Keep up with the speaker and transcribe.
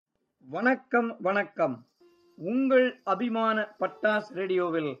வணக்கம் வணக்கம். உங்கள் அபிமான பட்டாஸ்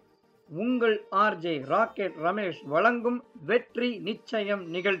ரேடியோவில் உங்கள் ஆர்ஜே ராக்கெட் ரமேஷ் வழங்கும் வெற்றி நிச்சயம்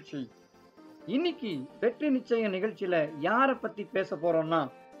நிகழ்ச்சி. இன்னைக்கு வெற்றி நிச்சயம் நிகழ்ச்சியில யாரை பத்தி பேச போறோம்னா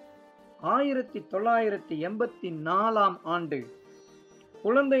 1984 ஆண்டு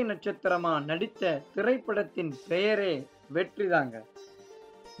குழந்தை நட்சத்திரமா நடித்த திரைப்படத்தின் பெயரே வெற்றிதாங்க.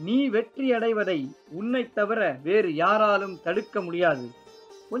 நீ வெற்றி அடைவதை உன்னை தவிர வேறு யாராலும் தடுக்க முடியாது.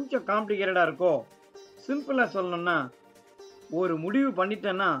 கொஞ்சம் காம்ப்ளிகேட்டடா இருக்கோ? சிம்பிளா சொல்லணும்னா, ஒரு முடிவு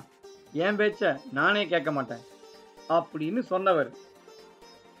பண்ணிட்டேன்னா என் பேச்ச நானே கேட்க மாட்டேன் அப்படின்னு சொன்னவர்.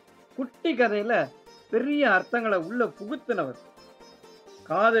 குட்டி கதையில பெரிய அர்த்தங்களை உள்ள புகுத்தினவர்.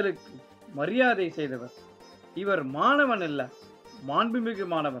 காதலுக்கு மரியாதை செய்தவர். இவர் மாணவன் இல்ல, மாண்புமிகு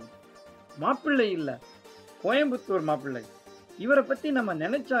மாணவன். மாப்பிள்ளை இல்ல, கோயம்புத்தூர் மாப்பிள்ளை. இவரை பத்தி நம்ம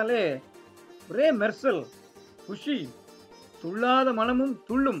நினைச்சாலே ஒரே மெர்சல், குஷி, துள்ளாத மனமும்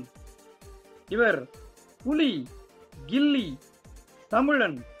துள்ளும். இவர் புலி, கில்லி,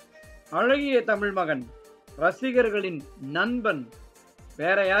 தமிழன், அழகிய தமிழ் மகன், ரசிகர்களின் நண்பன்.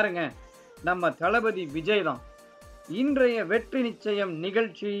 வேற யாருங்க, நம்ம தளபதி விஜய் தான். இன்றைய வெற்றி நிச்சயம்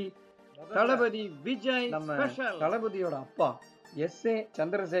நிகழ்ச்சி தளபதி விஜய். நம்ம தளபதியோட அப்பா S.A.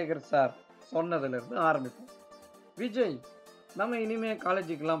 சந்திரசேகர் சார் சொன்னதுல இருந்து ஆரம்பிப்போம். விஜய், நம்ம இனிமே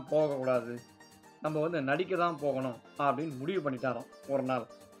காலேஜுக்கெல்லாம் போகக்கூடாது, நம்ம நடிக்க தான் போகணும் அப்படின்னு முடிவு பண்ணிட்டாராம். ஒரு நாள்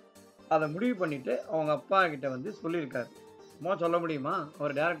அதை முடிவு பண்ணிட்டு அவங்க அப்பா கிட்ட சொல்லியிருக்காரு. சொல்ல முடியுமா,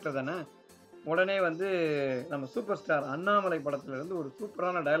 அவர் டேரக்டர் தானே. உடனே நம்ம சூப்பர் ஸ்டார் அண்ணாமலை படத்துல இருந்து ஒரு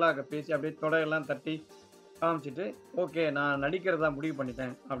சூப்பரான டயலாகை பேசி அப்படியே தொடையெல்லாம் தட்டி காமிச்சிட்டு, ஓகே நான் நடிக்கிறதா முடிவு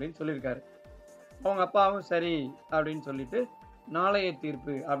பண்ணிட்டேன் அப்படின்னு சொல்லியிருக்காரு. அவங்க அப்பாவும் சரி அப்படின்னு சொல்லிட்டு நாளைய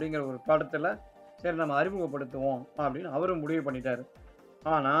தீர்ப்பு அப்படிங்கிற ஒரு படத்துல சரி நம்ம அறிமுகப்படுத்துவோம் அப்படின்னு அவரும் முடிவு பண்ணிட்டாரு.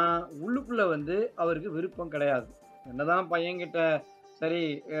 ஆனா உள்ளுக்குள்ள அவருக்கு விருப்பம் கிடையாது. என்னதான் பையன்கிட்ட சரி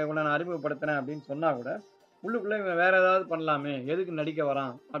உன்னை நான் அறிமுகப்படுத்தினேன் அப்படின்னு சொன்னா கூட உள்ளுக்குள்ள இவன் வேற ஏதாவது பண்ணலாமே, எதுக்கு நடிக்க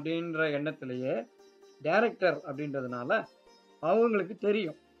வரான் அப்படின்ற எண்ணத்திலேயே டைரக்டர் அப்படின்றதுனால அவங்களுக்கு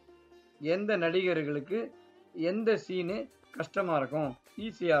தெரியும் எந்த நடிகர்களுக்கு எந்த சீனு கஷ்டமா இருக்கும்,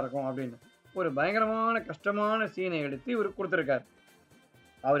 ஈஸியா இருக்கும் அப்படின்னு. ஒரு பயங்கரமான கஷ்டமான சீனை எடுத்து இவர் கொடுத்துருக்காரு.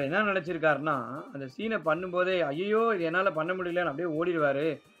 அவர் என்ன நினைச்சிருக்காருன்னா, அந்த சீனை பண்ணும்போதே ஐயோ இது என்னால் பண்ண முடியலன்னு அப்படியே ஓடிடுவாரு,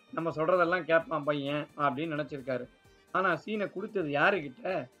 நம்ம சொல்றதெல்லாம் கேட்பான் பையன் அப்படின்னு நினைச்சிருக்காரு. ஆனா சீனை கொடுத்தது யாருக்கிட்ட?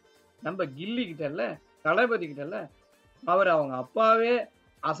 நம்ம கில்லி கிட்ட இல்ல, தளபதி கிட்ட இல்ல. அவர் அவங்க அப்பாவே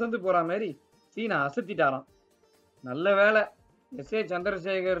அசந்து போற மாதிரி சீனை அசத்திட்டாராம். நல்ல வேலை S.A.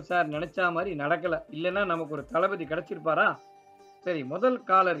 சந்திரசேகர் சார் நினைச்சா மாதிரி நடக்கல, இல்லைன்னா நமக்கு ஒரு தளபதி கிடைச்சிருப்பாரா? சரி, முதல்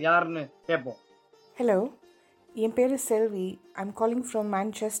காலர் யாருன்னு கேட்போம். ஹலோ, என் பேர் செல்வி. I'm calling from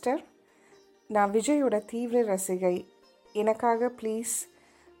Manchester. நான் விஜயோட தீவிர ரசிகை. எனக்காக ப்ளீஸ்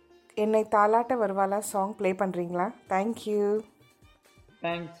என்னை தாலாட்ட வருவாளா சாங் ப்ளே பண்ணுறீங்களா? தேங்க்யூ.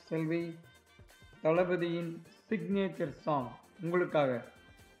 தேங்க்ஸ் செல்வி. தளபதியின் சிக்னேச்சர் சாங் உங்களுக்காக.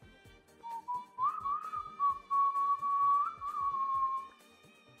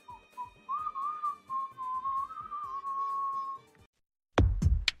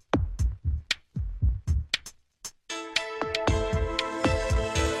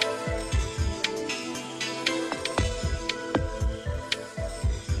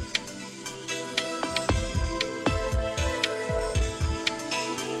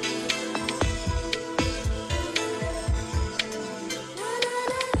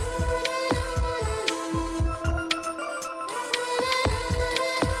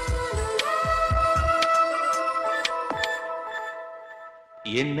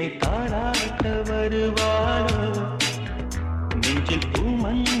 என்னை தாளாட்ட வருவாளோ, நெஞ்சில்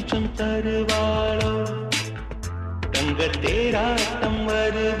பூமஞ்சம் தருவாளோ, தங்க தேராட்டம்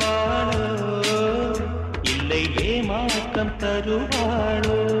வருவாளோ, இல்லை ஏமாற்றம்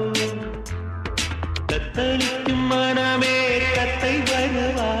தருவாளோ, தத்தளிக்கும் மனமே கத்தை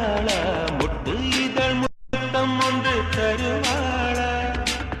வருவாளா, முட்டு இதழ் முத்தம் ஒன்று தருவாளா,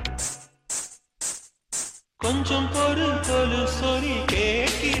 கொஞ்சம் பொருள் தொழு சொறி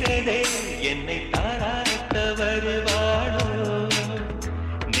கேட்கிறதே, என்னை தாராட்ட வருவாளோ,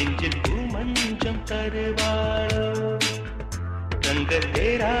 நெஞ்சில் பூமஞ்சம் தருவாளோ, தங்க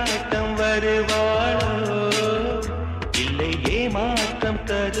தேராட்டம் வருவாளோ, இல்லை ஏமாற்றம்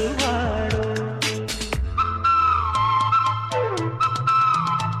தருவாளோ.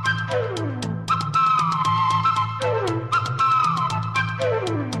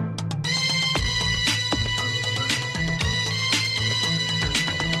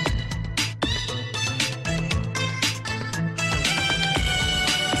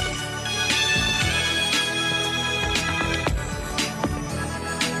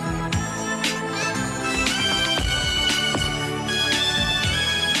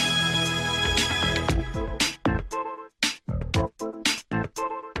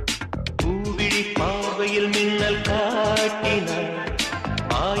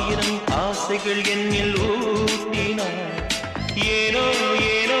 ஆசைகள் என்னில் ஊட்டினார். ஏனோ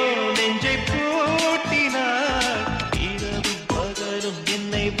ஏனோ நெஞ்சை பூட்டினார். இரவும் பகலும்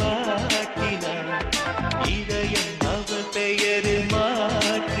என்னை வாட்டினார். இதயம் அவள் பெயரில்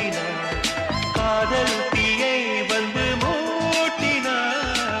மாற்றினார். காதல் தீயை வந்து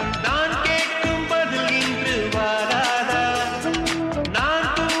மூட்டினார். நான் கேட்கும் பதில் இன்று வாராதா? நான்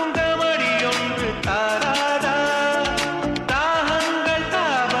தூங்க மடியொன்று தாராதா? தாகங்கள்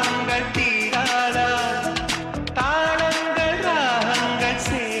தாபங்கள் தீராதா? தாளங்கள் ராகங்கள்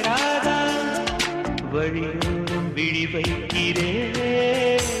சேராதா? வழியோரம் விழி வைக்கிறேன்.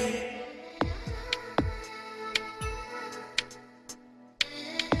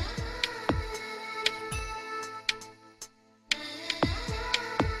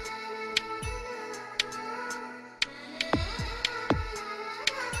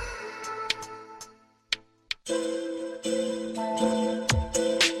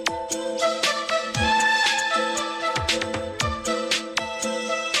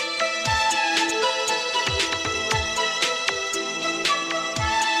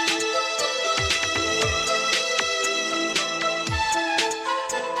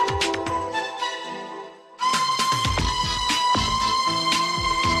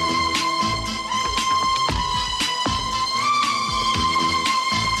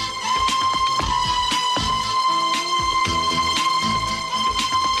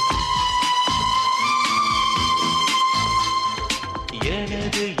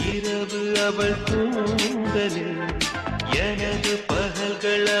 எனது இரவு அவள் தூங்கலில், எனது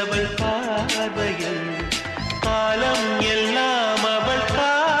பகல்கள் அவள் பார்வையில், காலம் எல்லாம் அவள்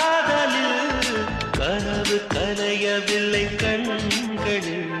காதலில். கனவு கலையவில்லை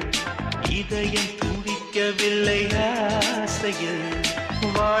கண்களில், இதயம் துடிக்கவில்லை ஆசையில்.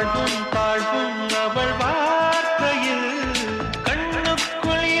 வாழ்வும் தாழ்வும் அவள் வார்த்தையில்,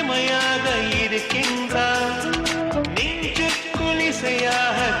 கண்ணுக்குள் இமையாக இருக்கின்றார். நெஞ்சுக்குள்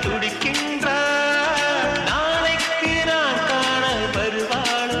இசையாக துடிக்கின்றார். நாளைக்கு நான் காண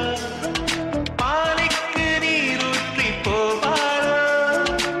வருவாளோ? பாலைக்கு நீரூற்றி போவாளோ?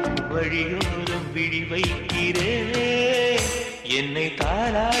 வழியோரம் விழி வைக்கிறேன். என்னை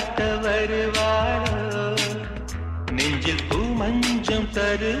தாளாட்ட வருவாளோ? நெஞ்சில் பூ மஞ்சம்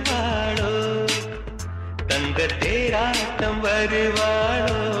தருவாளோ? தங்க தேராட்டம்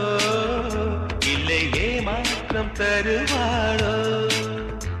வருவாளோ? இல்லை ஏமாற்றம் தருவாளோ?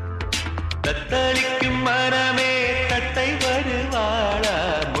 தத்தளிக்கும் மனமே தட்டை வருவாளா?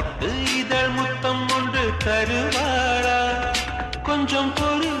 முட்டு இதழ் முத்தம் ஒன்று தருவாளா? கொஞ்சம்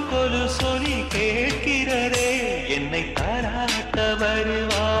பொறு கொலு சொல்லி கேட்கிறதே, என்னை தாராட்ட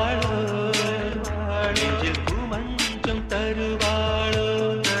வருவாளோ? நெஞ்சில் பூ மஞ்சம் தருவாளோ?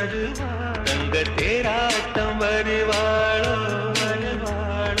 தங்க தேராட்டம் வருவாளோ?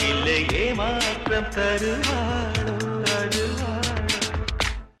 இல்லை ஏமாற்றம் தருவாளோ?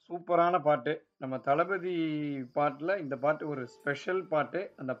 சூப்பரான பாட்டு. நம்ம தளபதி பாட்டில் இந்த பாட்டு ஒரு ஸ்பெஷல் பாட்டு.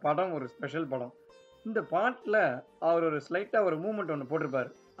 அந்த படம் ஒரு ஸ்பெஷல் படம். இந்த பாட்டில் அவர் ஒரு ஸ்லைட்டாக ஒரு மூமெண்ட் ஒன்று போட்டிருப்பார்.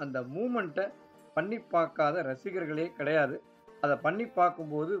 அந்த மூமெண்ட்டை பண்ணி பார்க்காத ரசிகர்களே கிடையாது. அதை பண்ணி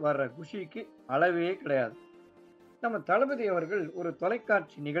பார்க்கும்போது வர்ற குஷிக்கு அளவே கிடையாது. நம்ம தளபதி அவர்கள் ஒரு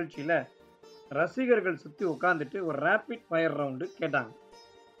தொலைக்காட்சி நிகழ்ச்சியில் ரசிகர்கள் சுற்றி உட்காந்துட்டு ஒரு ரேபிட் ஃபயர் ரவுண்டு கேட்டாங்க.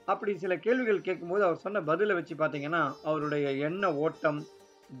 அப்படி சில கேள்விகள் கேட்கும்போது அவர் சொன்ன பதிலை வச்சு பார்த்தீங்கன்னா அவருடைய எண்ண ஓட்டம்,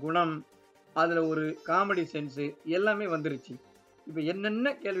 குணம், அதில் ஒரு காமெடி சென்ஸு எல்லாமே வந்துருச்சு. இப்போ என்னென்ன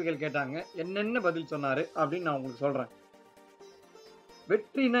கேள்விகள் கேட்டாங்க, என்னென்ன பதில் சொன்னார் அப்படின்னு நான் உங்களுக்கு சொல்கிறேன்.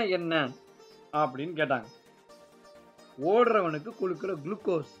 வெற்றினா என்ன அப்படின்னு கேட்டாங்க. ஓடுறவனுக்கு கொடுக்குற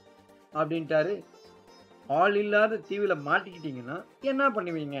குளுக்கோஸ் அப்படின்ட்டாரு. ஆள் இல்லாத தீவில் மாட்டிக்கிட்டீங்கன்னா என்ன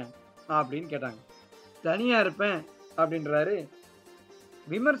பண்ணுவீங்க அப்படின்னு கேட்டாங்க. தனியாக இருப்பேன் அப்படின்றாரு.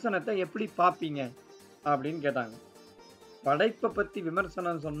 விமர்சனத்தை எப்படி பார்ப்பீங்க அப்படின்னு கேட்டாங்க. படைப்பை பற்றி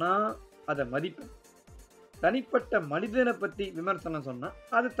விமர்சனம் சொன்னால் அதை மதிப்பேன், தனிப்பட்ட மனிதனை பற்றி விமர்சனம் சொன்னால்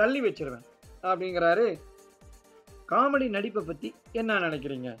அதை தள்ளி வச்சிருவேன் அப்படிங்கிறாரு. காமெடி நடிப்பை பற்றி என்ன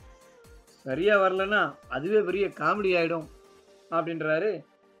நினைக்கிறீங்க? சரியாக வரலன்னா அதுவே பெரிய காமெடி ஆகிடும் அப்படின்றாரு.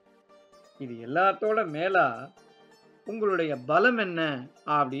 இது எல்லாத்தோட மேலா உங்களுடைய பலம் என்ன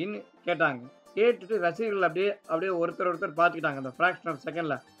அப்படின்னு கேட்டாங்க. கேட்டுட்டு ரசிகர்கள் அப்படியே ஒருத்தர் பார்த்துக்கிட்டாங்க. அந்த ஃப்ராக்ஷன் ஆஃப்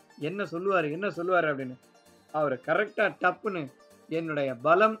செகண்டில் என்ன சொல்லுவார் அப்படின்னு. அவர் கரெக்டாக டப்புன்னு என்னுடைய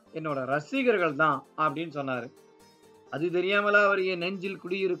பலம் என்னோட ரசிகர்கள் தான் அப்படின்னு சொன்னார். அது தெரியாமலா அவர் என் நெஞ்சில்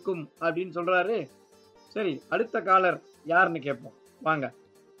குடியிருக்கும் அப்படின்னு சொல்கிறாரு. சரி, அடுத்த காலர் யாருன்னு கேட்போம் வாங்க.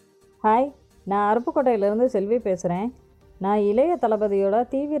 ஹாய், நான் அருப்புக்கோட்டையிலேருந்து செல்வி பேசுகிறேன். நான் இளைய தளபதியோட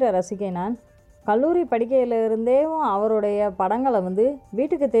தீவிர ரசிகை. நான் கல்லூரி படிக்கையிலிருந்தேவும் அவருடைய படங்களை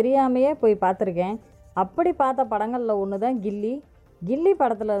வீட்டுக்கு தெரியாமையே போய் பார்த்துருக்கேன். அப்படி பார்த்த படங்களில் ஒன்று தான் கில்லி. கில்லி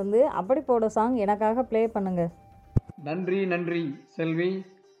படத்துலேருந்து அப்படி போட சாங் எனக்காக ப்ளே பண்ணுங்க. நன்றி நன்றி செல்வி.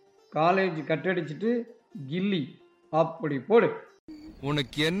 காலேஜ் கட்டடிச்சிட்டு கில்லி அப்படி போடு.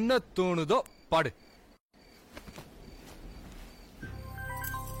 உனக்கு என்ன தோணுதோ பாடு.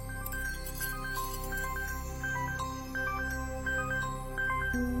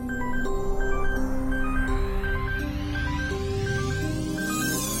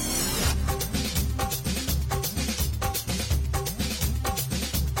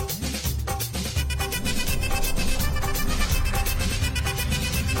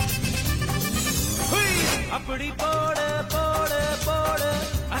 அப்படி போடு போடு போடு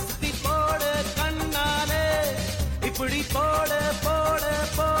அஸ்தி போடு கண்ணாலே, இப்படி போடு போடு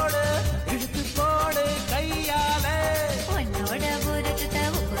போடு இழுத்து போடு கையாலே. உன்னோட ஊருக்கு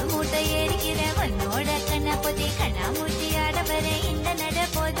உப்பு மூட்டை ஏறிக்கிற உன்னோட கண்ணா பொத்தி கண்ணா மூட்டி ஆட வர இந்த நட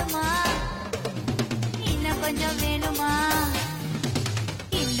போதுமா, இன்னும் கொஞ்சம் வேணுமா,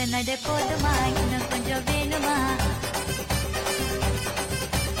 இந்த நட போதுமா, இன்னும் கொஞ்சம் வேணுமா,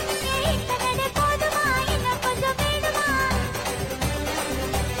 இந்த நட போதுமா, இன்னும் கொஞ்சம் வேணுமா.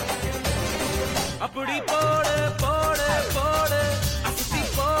 அப்படி போடு போடு போடு அஸ்தி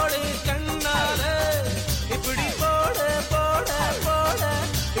போடு கண்ணாலே, இப்படி போடு போடு போடு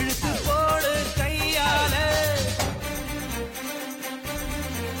இழுத்து போடு கையாலே.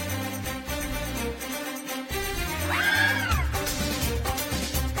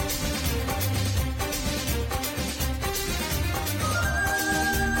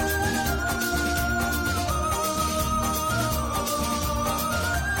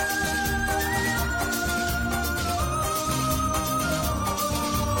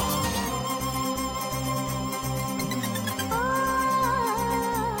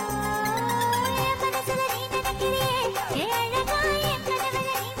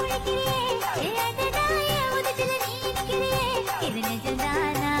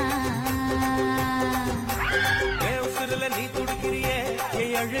 நீ துடிக்கிறியே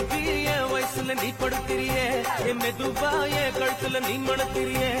என் அழகு, என் வயசுல நீ படுக்கிறியே, என் மெதுவா என் கழுத்துல நீ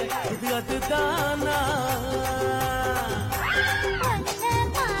மணக்கிறியே, இது அதுதானா?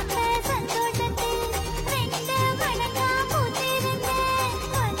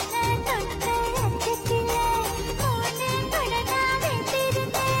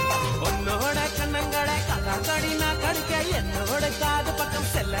 உன்னோட கண்ணங்களை கடி நான் கடிக்க, என்னோட காது பக்கம்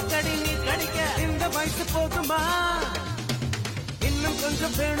செல்லங்கடி நீ கடிக்க. இந்த வயசு போதுமா, இன்னும்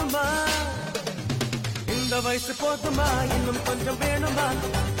கொஞ்சம் வேணுமா, இந்த வயசு போதுமா, இன்னும் கொஞ்சம் வேணுமா,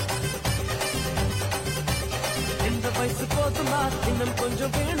 இந்த வயசு போதுமா, இன்னும்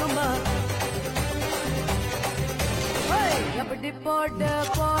கொஞ்சம் வேணுமா. அப்படி போடு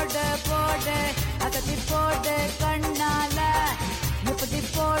போடு போடு அகத்தி போடு கண்ணால, இப்படி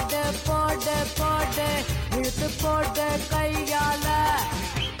போடு போடு போடு இழுத்து போடு கையால.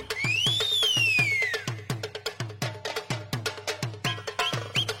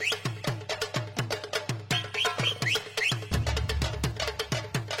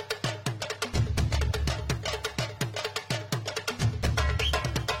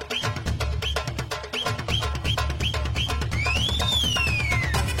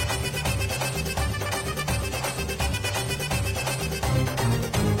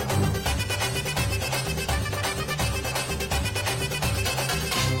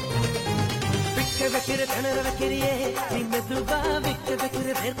 வைக்கிற திணற வைக்கிறியே, நீ மெதுவா விக்க வைக்கிற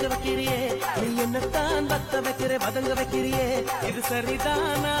வேர்க்க வைக்கிறியே, நீ என்னத்தான் வத்த வைக்கிற வதங்க வைக்கிறியே, இது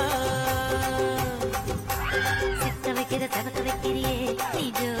சரிதானா? சிக்க வைக்கிற தவக்க வைக்கிறியே, நீ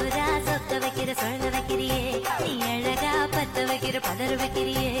ஜோரா சொக்க வைக்கிற சொல்ல வைக்கிறியே, நீ அழகா பத்த வைக்கிற பதற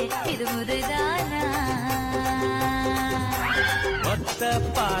வைக்கிறியே, இது முறைதானா? ஒத்த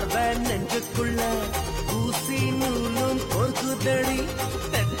பார்வை நெஞ்சுக்குள்ள ஊசி நூலும் பொறுக்குதடி,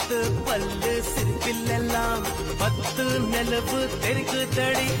 தெத்து பல்லு சிரிப்பிலெல்லாம் 10 நிலவு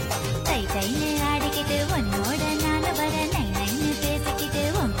தெரிக்குதடி. தை தைன்னு ஆடிக்கிட்டு உன்னோட நாள வர, நை நைன்னு பேசிக்கிட்டு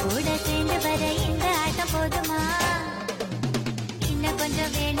உன் கூட சேர்ந்து வர, இந்த ஆட்டம் போதுமா, இன்னும்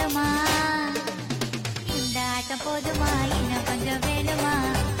கொஞ்சம் வேணுமா, இந்த ஆட்டம் போதுமா, இன்னும் கொஞ்சம் வேணுமா,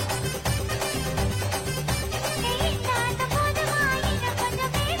 இந்த ஆட்டம் போதுமா, இன்னும்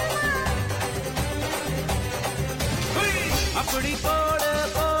கொஞ்சம் வேணுமா. அப்படி போடு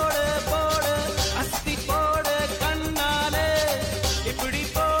போடு போடு அஸ்தி போடு கண்ணாலே, இப்படி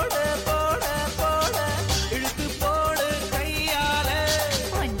போடு போடு போடு இழுத்து போடு கையாலே.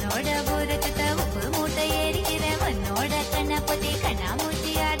 உன்னோட ஊருக்கு உப்பு மூட்டை ஏறிக்கிற உன்னோட கண்ணா பொத்தி கண்ணா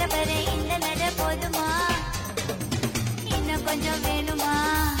மூட்டி ஆட வர, இந்த நட போதுமா, இன்னும் கொஞ்சம் வேணுமா,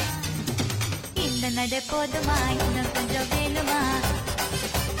 இந்த நட போதுமா, இன்னும் கொஞ்சம் வேணுமா,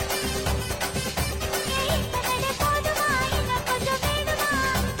 இந்த நட போதுமா, இன்னும் கொஞ்சம் வேணுமா.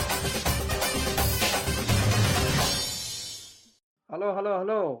 ஹலோ ஹலோ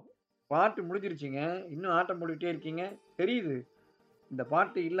ஹலோ, பாட்டு முடிஞ்சிருச்சுங்க, இன்னும் ஆட்டம் போட்டுக்கிட்டே இருக்கீங்க. தெரியுது, இந்த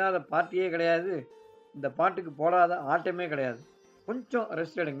பாட்டு இல்லாத பார்ட்டியே கிடையாது, இந்த பாட்டுக்கு போடாத ஆட்டமே கிடையாது. கொஞ்சம்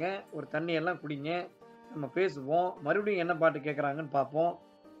ரெஸ்ட் எடுங்க, ஒரு தண்ணியெல்லாம் குடிங்க, நம்ம பேசுவோம், மறுபடியும் என்ன பாட்டு கேட்குறாங்கன்னு பார்ப்போம்.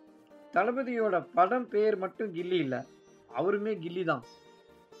 தளபதியோட படம் பேர் மட்டும் கில்லி இல்லை, அவருமே கில்லி தான்.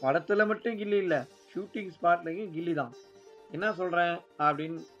 படத்தில் மட்டும் கில்லி இல்லை, ஷூட்டிங் ஸ்பாட்லையும் கில்லி தான். என்ன சொல்கிறேன்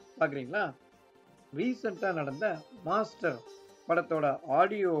அப்படின்னு பார்க்குறீங்களா? ரீசெண்டாக நடந்த மாஸ்டர் படத்தோட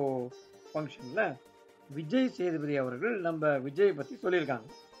ஆடியோ ஃபங்க்ஷனில் விஜய் சேதுபதி அவர்கள் நம்ம விஜய் பற்றி சொல்லியிருக்காங்க.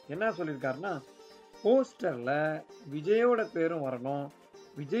 என்ன சொல்லியிருக்காருன்னா, போஸ்டரில் விஜயோட பேரும் வரணும்,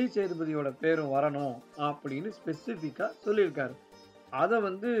 விஜய் சேதுபதியோட பேரும் வரணும் அப்படின்னு ஸ்பெசிஃபிக்காக சொல்லியிருக்காரு. அதை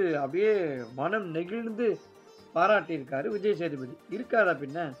அப்படியே மனம் நெகிழ்ந்து பாராட்டியிருக்காரு விஜய் சேதுபதி. இருக்காதா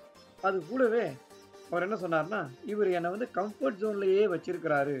பின்ன? அது கூடவே அவர் என்ன சொன்னார்னா, இவர் என்னை கம்ஃபர்ட் ஜோன்லேயே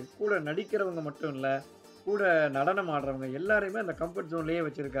வச்சிருக்கிறாரு, கூட நடிக்கிறவங்க மட்டும் இல்லை, கூட நடனம் ஆடுறவங்க எல்லாரையுமே அந்த கம்ஃபர்ட் ஜோன்லேயே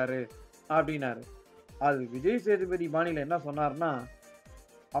வச்சிருக்காரு அப்படின்னாரு. அது விஜய் சேதுபதி பாணியில் என்ன சொன்னார்னா,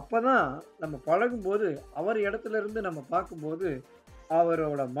 அப்போ தான் நம்ம பழகும்போது அவர் இடத்துல இருந்து நம்ம பார்க்கும்போது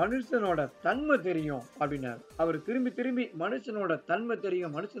அவரோட மனுஷனோட தன்மை தெரியும் அப்படின்னாரு. அவர் திரும்பி திரும்பி மனுஷனோட தன்மை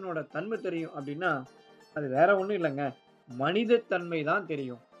தெரியும், மனுஷனோட தன்மை தெரியும் அப்படின்னா அது வேற ஒன்றும் இல்லைங்க, மனித தன்மை தான்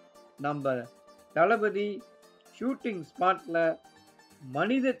தெரியும். நம்ம தளபதி ஷூட்டிங் ஸ்பாட்டில்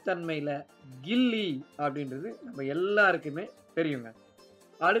மனிதத்தன்மையில் கில்லி அப்படின்றது நம்ம எல்லாருக்குமே தெரியுங்க.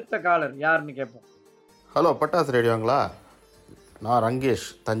 அடுத்த காலர் யாருன்னு கேட்போம். ஹலோ, பட்டாசு ரேடியோங்களா? நான் ரங்கேஷ்,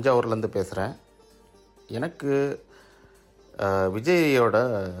 தஞ்சாவூர்லேருந்து பேசுகிறேன். எனக்கு விஜயோட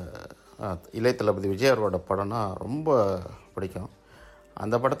இளைய தளபதி விஜய் அவரோட படம்னா ரொம்ப பிடிக்கும்.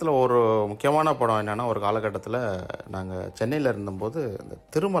 அந்த படத்தில் ஒரு முக்கியமான படம் என்னென்னா, ஒரு காலகட்டத்தில் நாங்கள் சென்னையில் இருந்தபோது இந்த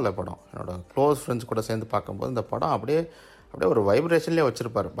திருமலை படம் என்னோடய க்ளோஸ் ஃப்ரெண்ட்ஸ் கூட சேர்ந்து பார்க்கும்போது இந்த படம் அப்படியே ஒரு வைப்ரேஷன்லேயே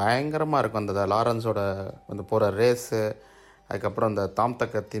வச்சுருப்பார். பயங்கரமாக இருக்கும். அந்த லாரன்ஸோட போகிற ரேஸு, அதுக்கப்புறம் இந்த தாம்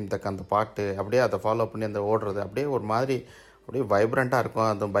தக்க தீம் தக்க அந்த பாட்டு, அப்படியே அதை ஃபாலோ பண்ணி அந்த ஓடுறது அப்படியே ஒரு மாதிரி அப்படியே வைப்ரண்ட்டாக இருக்கும்.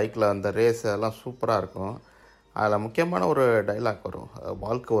 அந்த பைக்கில் அந்த ரேஸ் அதெல்லாம் சூப்பராக இருக்கும். அதில் முக்கியமான ஒரு டைலாக் வரும்,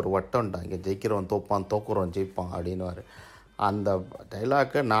 வாழ்க்கை ஒரு வட்டம்டா, இங்கே ஜெயிக்கிறவன் தோப்பான், தோக்குறவன் ஜெயிப்பான் அப்படின்னுவார். அந்த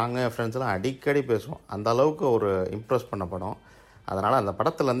டைலாக்கை நாங்கள் என் ஃப்ரெண்ட்ஸ்லாம் அடிக்கடி பேசுவோம். அந்த அளவுக்கு ஒரு இம்ப்ரெஸ் பண்ண படம். அதனால் அந்த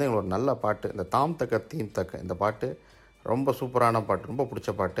படத்துலேருந்து எங்களுக்கு ஒரு நல்ல பாட்டு, இந்த தாம் தக்க தீம் தக்க இந்த பாட்டு ரொம்ப சூப்பரான பாட்டு, ரொம்ப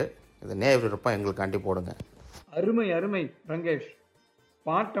பிடிச்ச பாட்டு. இது நேர் விருப்பம் எங்களுக்காண்டி போடுங்க. அருமை அருமை ரங்கேஷ்,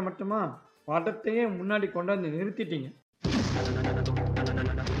 பாட்டை மட்டுமா, பாட்டத்தையே முன்னாடி கொண்டாந்து நிறுத்திட்டீங்க.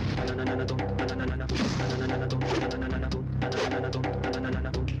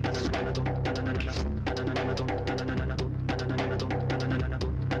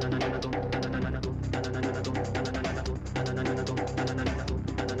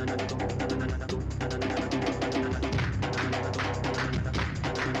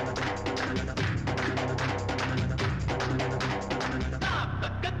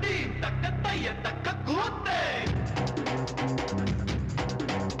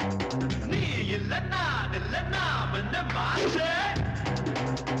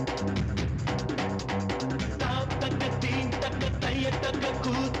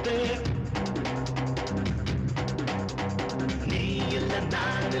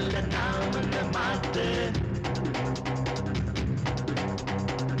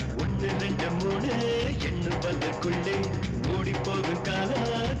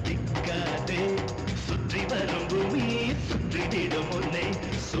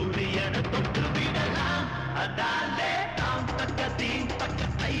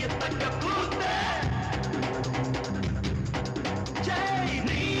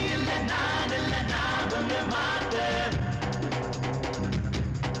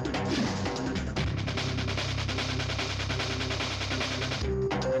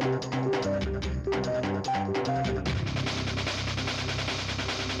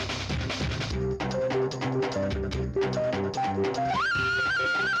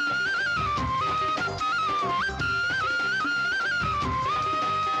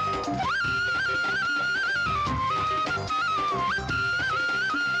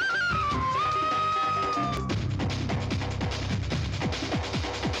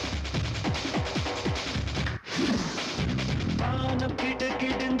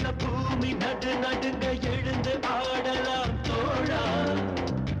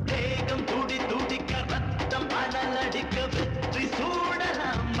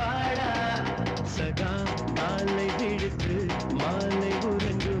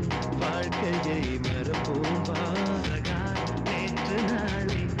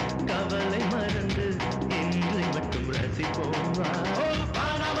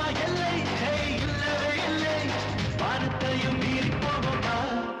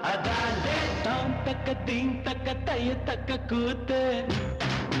 தக்க தீம் தக்க தைய தக்க கூத்து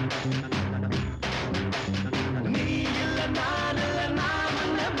நீ இல்ல நான் இல்ல நான்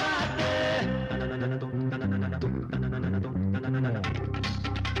உன்னை மாத்து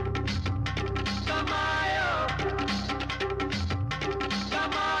Kamayo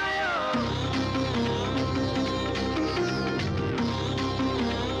Kamayo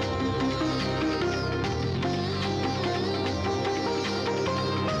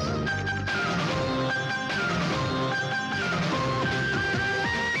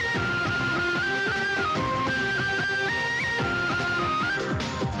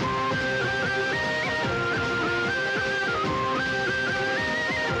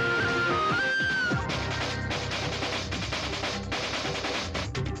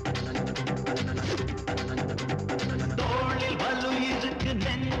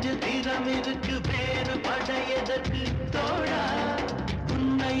இருக்கு வேறு படையதற்கு தோழா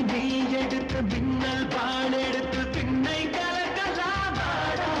உன்னை நீ எடுத்து மின்னல் பால் எடுத்து பின்னை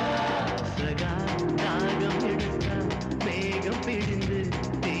கலக்கலாமாடா சகா தாகம் எடுத்த மேகம் பிடிந்து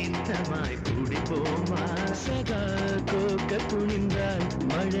தீர்த்தமாய் குடிப்போமா சகா கோக்க துணிந்தால்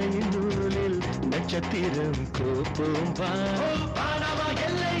மழையின் நூலில் நட்சத்திரம் கோப்போம் பாடவா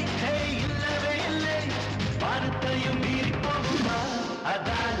எல்லை இல்லவே இல்லை வார்த்தையும் மீறி போகுமா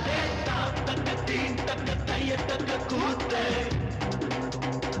அதாலே தக்க தீன் தக்க தைய தக்க கூத்து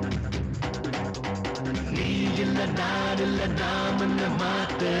நீ இல்ல நான் இல்ல நாம் என்ன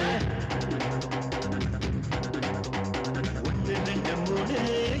மாத்து ஒன்று ரெண்டு மூணு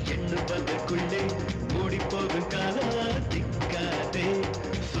எண்ணுவதற்குள்ளே மூடி போகும் காலம் திக்காதே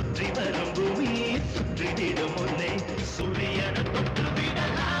சுற்றி வரும் பூமி சுற்றிவிடும் முன்னே சூரியன தொட்டு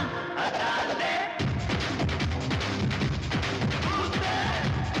விடலாம் அதாலே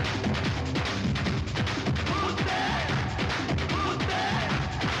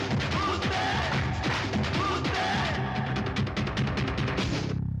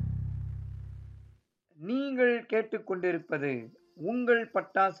நீங்கள் கேட்டுக்கொண்டிருப்பது உங்கள்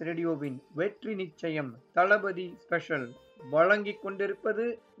பட்டாஸ் ரேடியோவின் வெற்றி நிச்சயம் தளபதி ஸ்பெஷல். வழங்கிக் கொண்டிருப்பது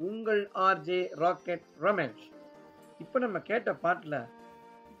உங்கள் ஆர்ஜே ராக்கெட் ரமேஷ். இப்போ நம்ம கேட்ட பாட்டில்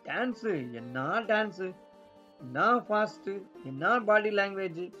டான்ஸு என்ன டான்ஸு, என்ன ஃபாஸ்ட்டு, என்ன பாடி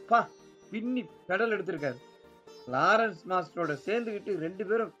லாங்குவேஜ், பா பின்னி பெடல் எடுத்திருக்காரு. லாரன்ஸ் மாஸ்டரோட சேர்ந்துக்கிட்டு ரெண்டு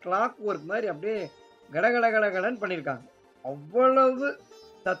பேரும் கிளாக் ஒர்க் மாதிரி அப்படியே கடகடகடகடன்னு பண்ணியிருக்காங்க. அவ்வளவு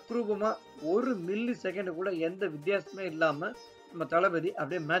தத்ரூபமாக ஒரு மில்லி செகண்ட் கூட எந்த வித்தியாசமே இல்லாமல் நம்ம தளபதி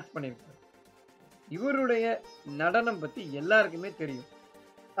அப்படியே மேட்ச் பண்ணியிருக்காரு. இவருடைய நடனம் பற்றி எல்லாருக்குமே தெரியும்.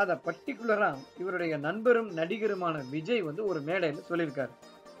 அதை பர்டிகுலராக இவருடைய நண்பரும் நடிகருமான விஜய் வந்து ஒரு மேடையில் சொல்லியிருக்காரு.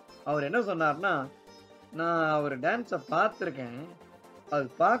 அவர் என்ன சொன்னார்னா, நான் அவர் டான்ஸை பார்த்துருக்கேன், அது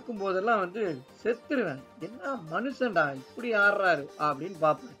பார்க்கும்போதெல்லாம் வந்து செத்துருவேன், என்ன மனுஷன்டா இப்படி ஆடுறாரு அப்படின்னு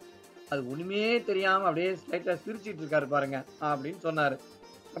பார்ப்பேன், அது ஒன்றுமே தெரியாமல் அப்படியே ஸ்லைட்டாக சிரிச்சிட்டு இருக்காரு பாருங்க அப்படின்னு சொன்னார்.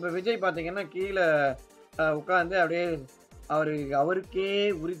 அப்போ விஜய் பார்த்தீங்கன்னா கீழே உட்காந்து அப்படியே அவருக்கே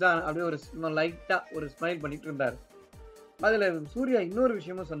உரிதான் அப்படியே ஒரு லைட்டாக ஒரு ஸ்மைல் பண்ணிட்டு இருந்தார். அதில் சூர்யா இன்னொரு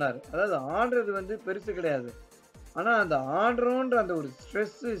விஷயமும் சொன்னார். அதாவது ஆடுறது வந்து பெருசு கிடையாது, ஆனால் அந்த ஆடுறோன்ற அந்த ஒரு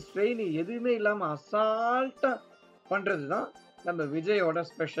ஸ்ட்ரெஸ்ஸு ஸ்ட்ரெயின் எதுவுமே இல்லாமல் அசால்ட்டாக பண்ணுறது தான் நம்ம விஜயோட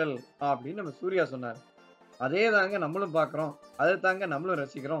ஸ்பெஷல் அப்படின்னு நம்ம சூர்யா சொன்னார். அதே தாங்க நம்மளும் பார்க்குறோம், அதை தாங்க நம்மளும்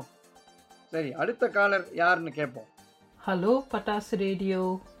ரசிக்கிறோம். சரி, அடுத்த காலர் யாருன்னு கேட்போம். ஹலோ பட்டாஸ் ரேடியோ,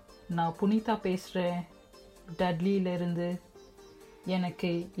 நான் புனிதா பேசுகிறேன் டட்லியிலேருந்து. எனக்கு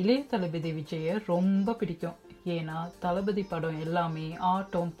இளைய தளபதி விஜயை ரொம்ப பிடிக்கும். ஏன்னா தளபதி படம் எல்லாமே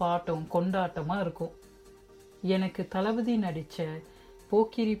ஆட்டம் பாட்டம் கொண்டாட்டமாக இருக்கும். எனக்கு தளபதி நடித்த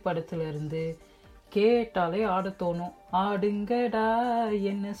போக்கிரி படத்துலேருந்து கேட்டாலே ஆட தோணும். ஆடுங்கடா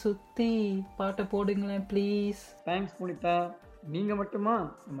என்ன சுற்றி பாட்டை போடுங்களேன் ப்ளீஸ். தேங்க்ஸ் புனிதா, நீங்கள் மட்டுமா,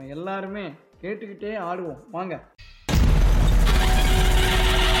 நம்ம எல்லாருமே கேட்டுக்கிட்டே ஆடுவோம் வாங்க.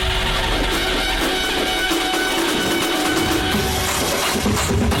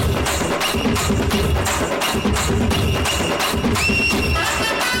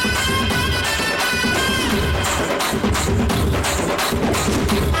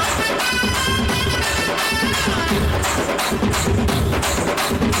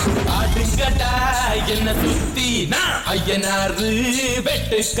 ஆடுங்கடா என்ன சுத்தி நான் ஐயனாரு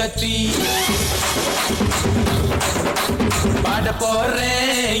வெட்டு கத்தி பாட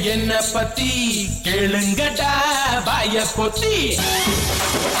போறேன் என்ன பத்தி கேளுங்கடா வாய பொத்தி.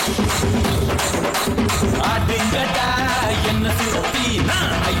 ஆடுங்கடா என்ன சுத்தி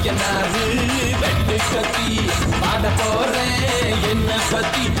நான் ஐயனாரு வெட்டு கத்தி பாட போறேன் என்ன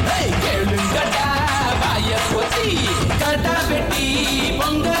பத்தி கேளுங்கடா வாய பொத்தி. கடா வெட்டி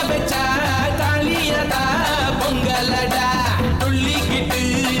பொங்க வச்சா காளியதா பொங்கலடா, துள்ளிக்கிட்டு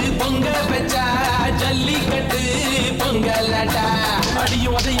பொங்க வச்சா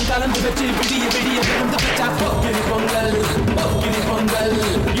அடியும் அதையும் கலந்து வச்சு விடிய விடிய விழுந்து வச்சா போக்கிரி பொங்கல் போக்கிரி பொங்கல்.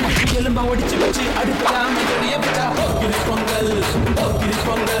 இடுப்பு எலும்ப ஒடிச்சு வச்சு அடுப்படாம எரிய வச்சா போக்கிரி பொங்கல் போக்கிரி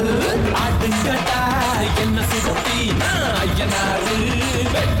பொங்கல். ஆட்டுங்கட்டா என்ன சுத்தி ஐயனாரு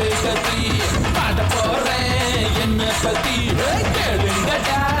வெட்டு கத்தி பாட போறேன் என்ன பத்தி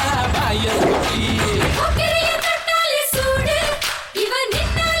கேளுங்கட்டா பாய சுத்தி.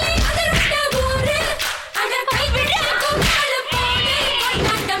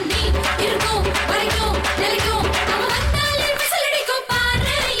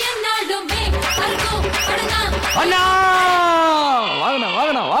 அண்ணா வாங்கண்ணா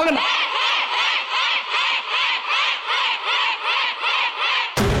வாங்கண்ணா வாங்கண்ணா.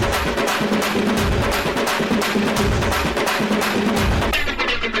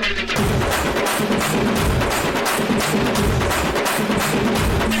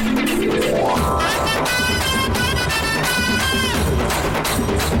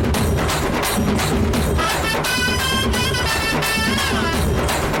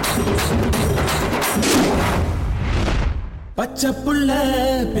 பச்சை புள்ள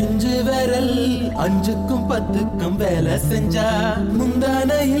பிஞ்சு விரல் 5க்கும் 10க்கும் வேலை செஞ்சா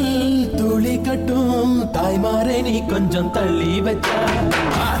முந்தானையில் துளி கட்டும் தாய்மாரை நீ கொஞ்சம் தள்ளி வச்சா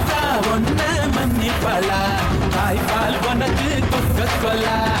ஆத்தா ஒன்ன மன்னிப்பலா தாய்பால் உனக்கு கொக்க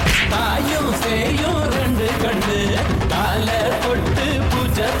கொல்லா தாயும் சேயும் 2 கண்ணு கால கொட்டு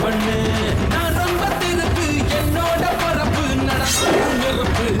பூஜை பண்ணு. நான் ரொம்ப திருப்பு என்னோட பொறப்பு நடப்பு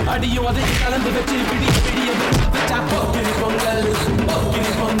நெருப்பு அடியும் அதை கலந்து வச்சு விடிய விடிய வச்சா போக்கிரி பொங்கல்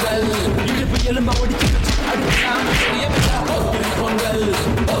போக்கிரி பொங்கல். இடுப்பு எலும்ப ஒடிச்சு வச்சு அடுப்படாம எரிய வச்சா போக்கிரி பொங்கல்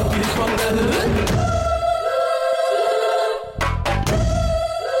போக்கிரி பொங்கல்.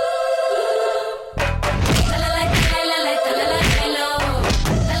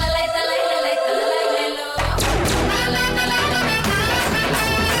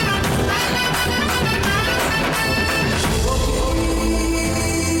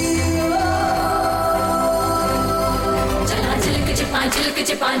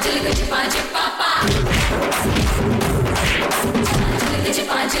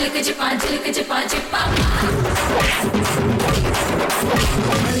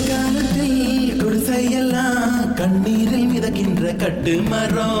 குடிசையெல்லாம் கண்ணீரில் மிதக்கின்ற கட்டு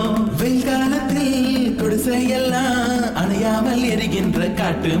மரம். வெயில் காலத்தில் குடிசையெல்லாம் அணையாமல் எரிகின்ற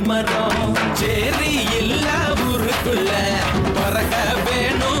காட்டு மரம். சேரி எல்லா ஊருக்குள்ள பறக்க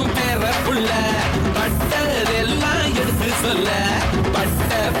வேணும் பெறப்புள்ள பட்டதெல்லாம் எடுத்து சொல்ல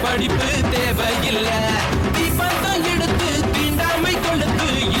பட்ட படிப்பு தேவையில்லை. தீபந்தம் எடுத்து தீண்டாமை கொளுத்து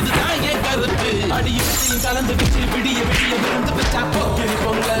இதுதான் என் கருத்து. அடியும் கலந்து வச்சு விடிய விடிய விழுந்து வச்சா போக்கிரி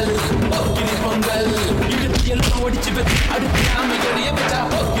பொங்கல் போக்கிரி பொங்கல். இடுப்பு எலும்பு ஒடிச்சு வச்சு அடுப்படாம எரிய வச்சா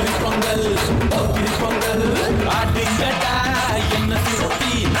போக்கிரி பொங்கல் போக்கிரி பொங்கல். ஆட்டுங்கட்டா என்ன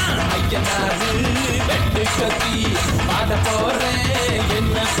சுத்தி ஐயனாரு வெட்டு கத்தி பாட போறேன்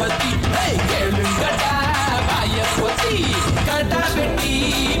என்ன பத்தி கேளுங்கட்டா பாய பொத்தி. கடா வெட்டி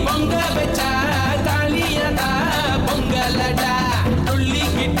பொங்க வச்சா தாலியடா பொங்கலடா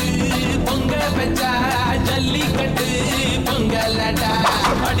துள்ளிக்கிட்டு பொங்க வச்சா ஜல்லிக்கட்டு பொங்கலடா.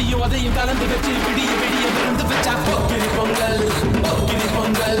 அடியும் அதையும் கலந்து வச்சு விடிய விடிய விழுந்து வச்சா போக்கிரி பொங்கல் போக்கிரி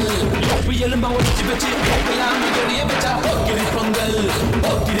பொங்கல். இடுப்பு எலும்ப ஒடிச்சு வச்சு போக்கலாம எரிய வச்சா போக்கிரி பொங்கல்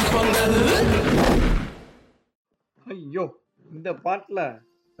போக்கிரி பொங்கல். ஐயோ, இந்த பாட்டில்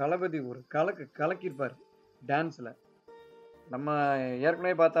தளபதி ஒரு கலக்கியிருப்பார் டான்ஸில். நம்ம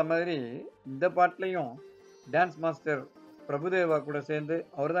ஏற்கனவே பார்த்த மாதிரி இந்த பாட்டிலையும் டான்ஸ் மாஸ்டர் பிரபுதேவா கூட சேர்ந்து,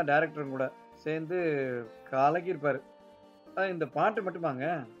 அவர் தான் டைரக்டரும் கூட சேர்ந்து கலக்கியிருப்பார். இந்த பாட்டு மட்டுமாங்க,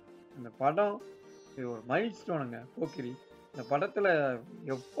 இந்த படம் இது ஒரு மைல் ஸ்டோனுங்க போக்கிரி. இந்த படத்தில்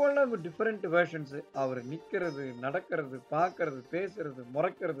எவ்வளவு டிஃப்ரெண்ட் வேர்ஷன்ஸு, அவர் நிற்கிறது, நடக்கிறது, பார்க்கறது, பேசுறது,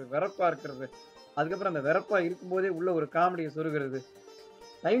 முறைக்கிறது, வெறப்பாக இருக்கிறது, அதுக்கப்புறம் அந்த வெறப்பாக இருக்கும்போதே உள்ள ஒரு காமெடியை சொருகிறது,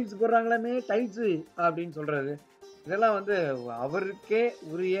 டைல்ஸ் போடுறாங்களாமே டைல்ஸு அப்படின்னு சொல்கிறது, இதெல்லாம் வந்து அவருக்கே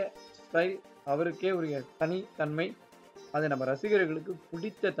உரிய ஸ்டைல், அவருக்கே உரிய தனித்தன்மை, அது நம்ம ரசிகர்களுக்கு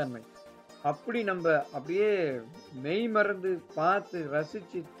பிடித்த தன்மை. அப்படி நம்ம அப்படியே மெய் மறந்து பார்த்து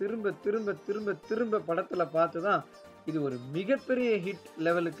ரசித்து திரும்ப திரும்ப திரும்ப திரும்ப படத்தில் பார்த்து தான் இது ஒரு மிகப்பெரிய ஹிட்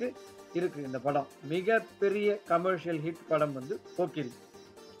லெவலுக்கு இருக்குது. இந்த படம் மிகப்பெரிய கமர்ஷியல் ஹிட் படம் வந்து போக்கிரி.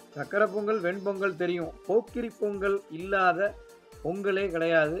 சக்கரை பொங்கல் வெண்பொங்கல் தெரியும், போக்கிரி பொங்கல் இல்லாத பொங்கலே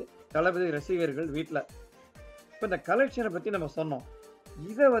கிடையாது தளபதி ரசிகர்கள் வீட்டில். இப்போ இந்த கலெக்ஷனை பற்றி நம்ம சொன்னோம்.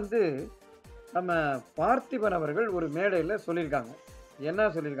 இதை வந்து நம்ம பார்த்திபன் அவர்கள் ஒரு மேடையில் சொல்லியிருக்காங்க. என்ன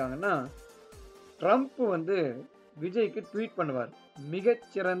சொல்லியிருக்காங்கன்னா, ட்ரம்ப் வந்து விஜய்க்கு ட்வீட் பண்ணுவார்,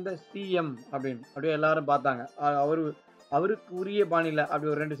 மிகச்சிறந்த சிஎம் அப்படின்னு. அப்படியே எல்லாரும் பார்த்தாங்க. அவருக்கு உரிய பாணியில்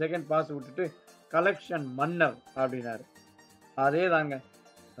அப்படி ஒரு 2 செகண்ட் பாஸ் விட்டுட்டு கலெக்ஷன் மன்னர் அப்படின்னாரு. அதே தாங்க.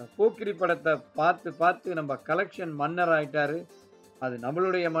 போக்கிரி படத்தை பார்த்து பார்த்து நம்ம கலெக்ஷன் மன்னர் ஆயிட்டாரு. அது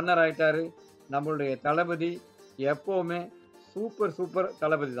நம்மளுடைய மன்னர் ஆயிட்டாரு. நம்மளுடைய தளபதி எப்போவுமே சூப்பர் சூப்பர்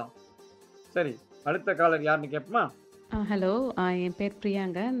தளபதி தான். சரி, அடுத்த காலர் யாருன்னு கேட்போமா? ஹலோ, என் பேர்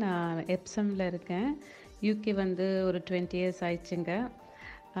பிரியாங்க. நான் எப்சமில் இருக்கேன். யூகே வந்து ஒரு 20 இயர்ஸ் ஆயிடுச்சுங்க.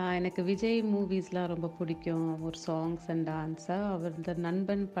 எனக்கு விஜய் மூவிஸ்லாம் ரொம்ப பிடிக்கும், ஒரு சாங்ஸ் அண்ட் டான்ஸாக. அவர் இந்த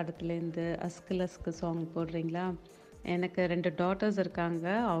நண்பன் படத்துலேருந்து அஸ்கு சாங் போடுறீங்களா? எனக்கு 2 டாட்டர்ஸ் இருக்காங்க,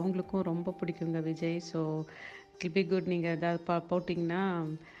 அவங்களுக்கும் ரொம்ப பிடிக்குங்க Vijay. So it be good, நீங்கள் எதாவது போட்டிங்கன்னா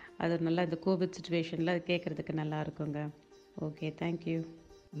அது நல்லா இந்த கோவிட் சுச்சுவேஷனில் அது கேட்குறதுக்கு நல்லா இருக்குங்க. Okay, thank you.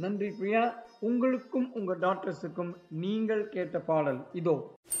 நன்றி பிரியா. உங்களுக்கும் உங்க டாக்டர்ஸுக்கும் நீங்கள் கேட்ட பாடல் இதோ.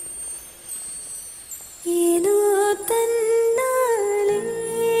 ஏனோ தன்னாலே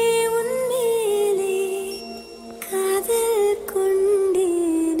உன்மேலே காதல்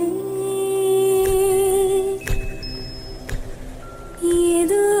கொண்டேனே,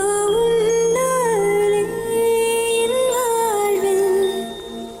 ஏதோ உன்னாலே என் வாழ்வில்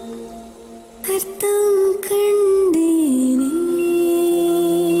அர்த்தம் கண்டேனே.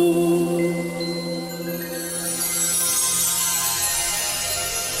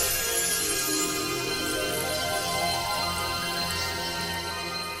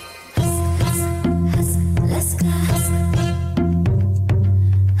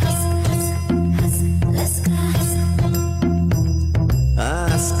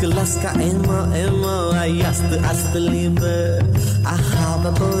 Laska emo emo ayast ast liebe ahaba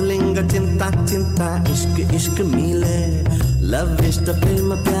bolinga cinta cinta ishq ishq mile love ishq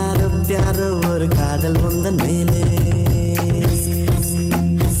prema pyar pyar or kaadal vandan mele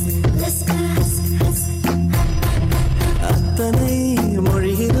attanai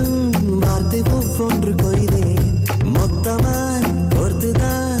mozhilum vaarthai povondru koide mottamai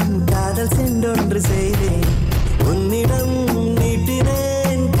orthudan kaadal sendondru seide unnidam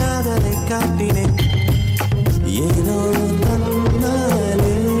நீட்டினேன் காதலை காட்டினேன் ஏனோ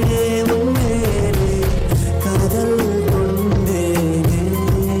தன்னாலே உன்மேலே காதல் கொண்டேனே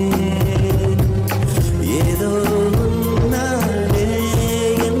ஏதோ உன்னாலே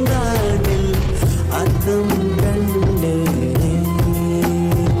என் வாழ்வில் அர்த்தம் கண்டேனே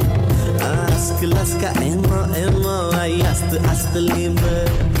ask laska emo emo ayast ast liebe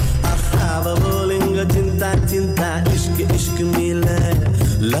ahava bolinga cinta cinta ishq ishq mile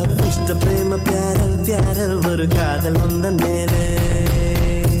love ishq prema pyar pyar or kaadal vandan mele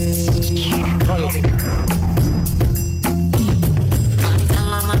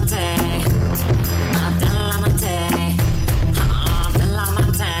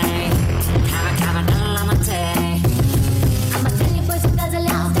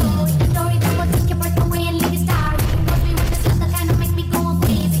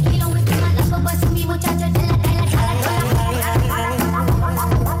Muchacho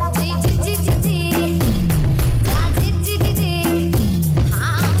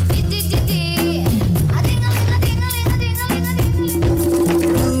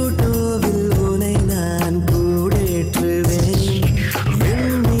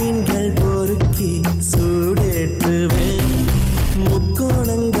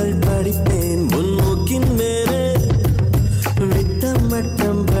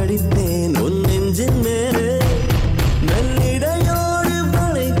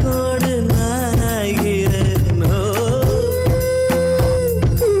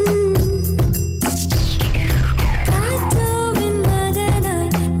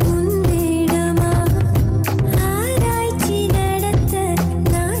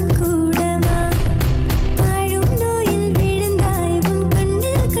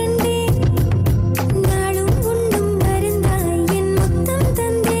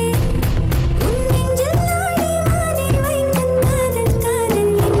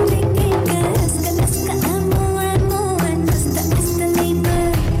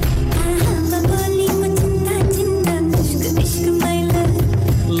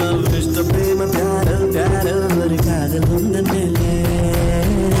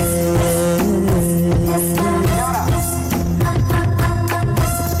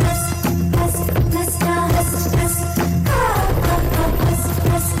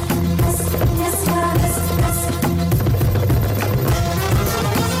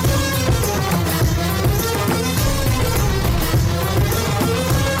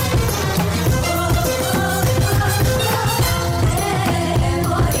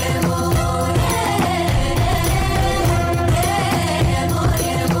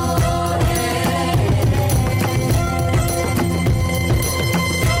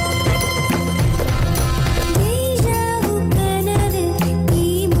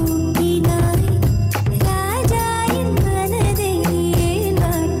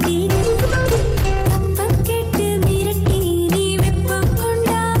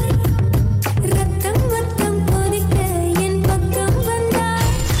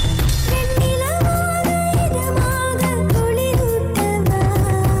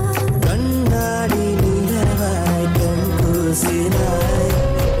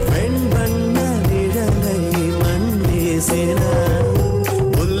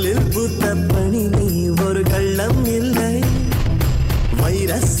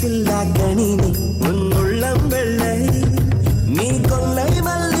கசில்லா கணினி உன்னுள்ளம் வெள்ளை நீ கொல்லை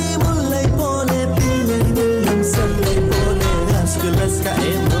மல்லி முல்லை போல பிள்ளை வெள்ளம் சொல்லை போல லஸ்கா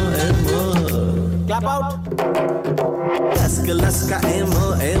ஏமோ ஏமோ clap out லஸ்கா ஏமோ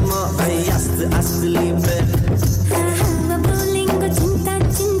ஏமோ ஐயாஸ்து அஸ்து லீபே बोलेंगे चिंता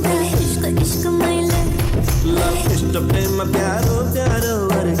चिंता इश्क इश्क मैले लव इष्ट प्रेम प्यारो प्यारो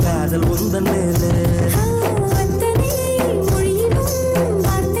और कादल उंदन मेले वतने मொழியிலும்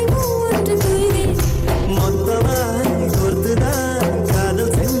வார்த்தை மூன்று தீரே மொத்தமாய் கொடுத்துதான்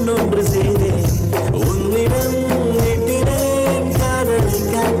காதல் சென்னொன்று செய்தே உன்னிடம் நீட்டினேன் காதலை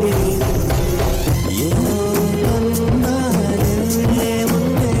காட்டினேன் ஏனோ வந்தாலே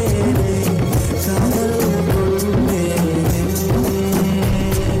முன்னேறே காதல்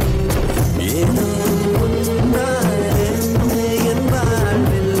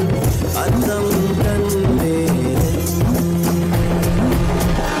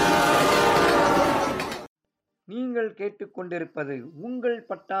நீங்கள் கேட்டுக்கொண்டிருப்பது உங்கள்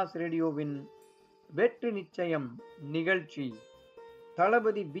பட்டாஸ் ரேடியோவின் வெற்றி நிச்சயம் நிகழ்ச்சி.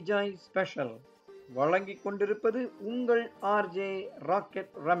 தளபதி விஜய் ஸ்பெஷல் வழங்கிக் கொண்டிருப்பது உங்கள் ஆர்ஜே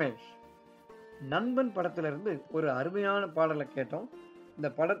ராக்கெட் ரமேஷ். நண்பன் படத்திலிருந்து ஒரு அருமையான பாடலை கேட்டோம். இந்த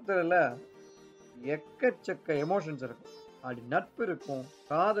படத்துல எக்கச்சக்க எமோஷன்ஸ் இருக்கும். அப்படி நட்பு இருக்கும்,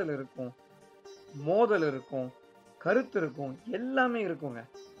 காதல் இருக்கும், மோதல் இருக்கும், கருத்து இருக்கும், எல்லாமே இருக்குங்க.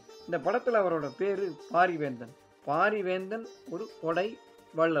 இந்த படத்தில் அவரோட பேரு பாரிவேந்தன். பாரிவேந்தன் ஒரு கொடை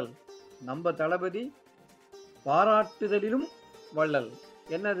வள்ளல். நம்ம தளபதி பாராட்டுதலிலும் வள்ளல்.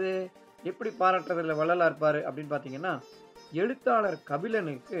 என்னது, எப்படி பாராட்டுறதுல வள்ளலா இருப்பாரு அப்படின்னு பார்த்தீங்கன்னா, எழுத்தாளர்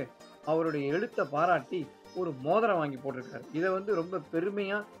கபிலனுக்கு அவருடைய எழுத்தை பாராட்டி ஒரு மோதிரம் வாங்கி போட்டிருக்காரு. இதை ரொம்ப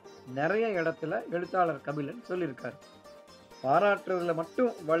பெருமையா நிறைய இடத்துல எழுத்தாளர் கபிலன் சொல்லியிருக்காரு. பாராட்டுறதுல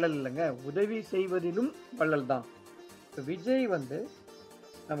மட்டும் வள்ளல் இல்லைங்க, உதவி செய்வதிலும் வள்ளல் தான். விஜய்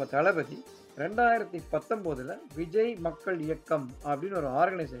நம்ம தளபதி 2019 விஜய் மக்கள் இயக்கம் அப்படின்னு ஒரு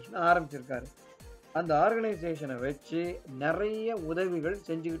ஆர்கனைசேஷனை ஆரம்பிச்சிருக்காரு. அந்த ஆர்கனைசேஷனை வச்சு நிறைய உதவிகள்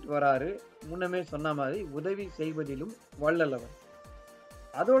செஞ்சுக்கிட்டு வராரு. முன்னமே சொன்ன மாதிரி உதவி செய்வதிலும் வள்ளல் அவர்.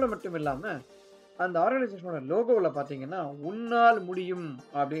 அதோடு மட்டும் இல்லாமல் அந்த ஆர்கனைசேஷனோட லோகோவில் பார்த்தீங்கன்னா உன்னால் முடியும்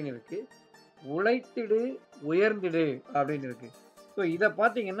அப்படின்னு இருக்கு, உழைத்திடு உயர்ந்திடு அப்படின்னு இருக்கு. ஸோ இதை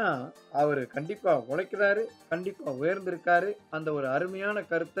பார்த்தீங்கன்னா அவர் கண்டிப்பாக உழைக்கிறாரு, கண்டிப்பாக உயர்ந்திருக்காரு. அந்த ஒரு அருமையான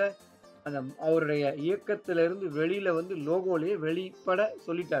கருத்தை அந்த அவருடைய இயக்கத்திலிருந்து வெளியில் லோகோலேயே வெளிப்பட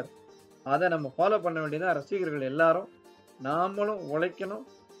சொல்லிட்டார். அதை நம்ம ஃபாலோ பண்ண வேண்டியதான் ரசிகர்கள் எல்லாரும். நாமளும் உழைக்கணும்,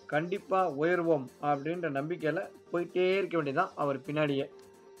 கண்டிப்பாக உயர்வோம் அப்படின்ற நம்பிக்கையில் போயிட்டே இருக்க வேண்டியதான் அவர் பின்னாடியே.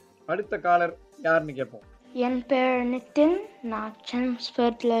 அடுத்த காலர் யாருன்னு கேட்போம். என் பேர் நித்தின், நான்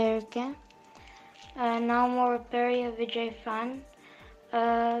சென்ஸ்பர்ட்ல இருக்கேன். நான் ஒரு பெரிய விஜய் ஃபேன்.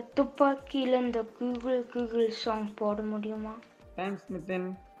 துப்பாக்கியில் இந்த கூகுள் சாங் போட முடியுமா? தேங்க்ஸ் நித்தின்.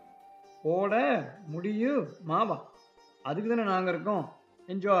 போட முடியும் மாவா, அதுக்கு தானே நாங்கள் இருக்கோம்.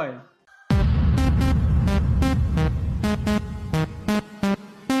 Enjoy.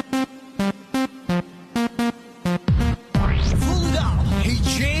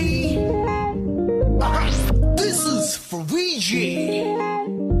 This is for Vijay.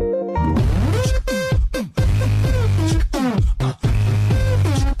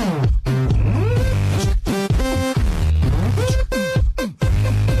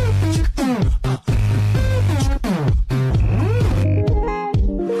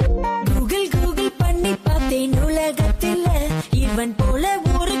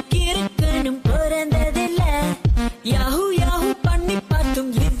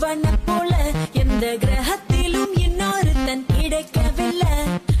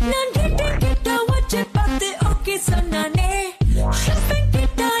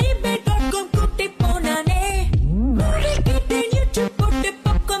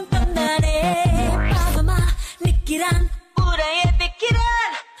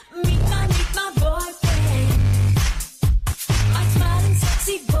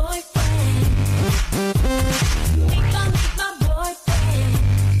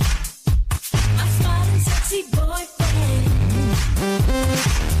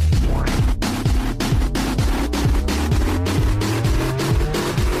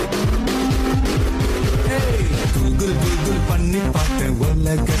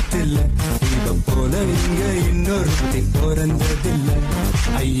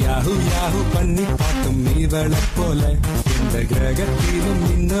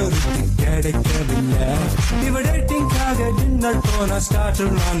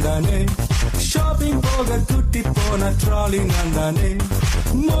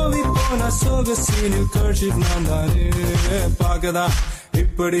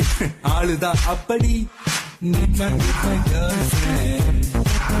 இப்படி ஆளுதா அப்படி meet my girlfriend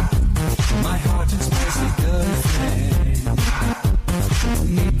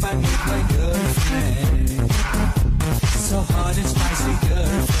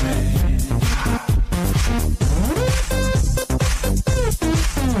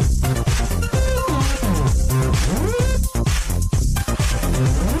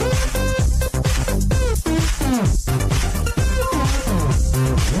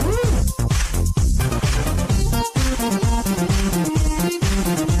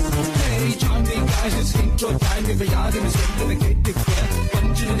கண்ட்ரோல் தாங்க யாருன்னு சொல்லுங்க கேட்டுக்க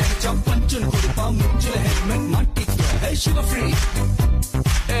பஞ்சுல நினைச்சா பஞ்சுல கொடுப்பா முஞ்சுல ஹெல்மெட் மாட்டிக்க சுகர் ஃப்ரீ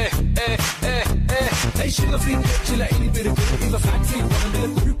சுகர் ஃப்ரீ பேச்சில இனிப்பு இருக்கு இவ ஃபேட் ஃப்ரீ உடம்புல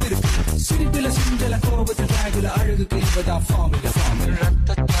கொழுப்பு இருக்கு சிரிப்பில சிந்தல கோபத்தில் ராகுல அழகுக்கு இவதா ஃபார்முலா ரத்த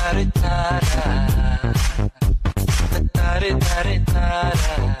தாரி தாரா தாரி தாரி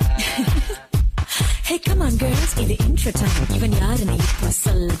தாரா. Hey come on girls, இது intro time. இவன் யாருன்னு இப்ப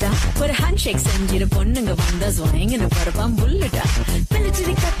சொல்லுடா. ஒரு ஹேண்ட்ஷேக் செஞ்சிரு பொண்ணுங்க வந்தா ஸ்வாயிங்னு பரப்பான் புல்லுடா.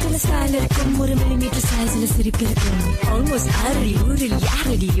 மிலிட்டரி கட்டில ஸ்டைல் இருக்கும், ஒரு மில்லிமீட்டர் சைஸ்ல சிரிப்பு இருக்கும். ஆல்மோஸ்ட் ஆறடி ஊரில்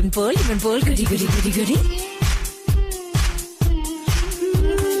யாரடி இவன் போல் குடி குடி குடி குடி.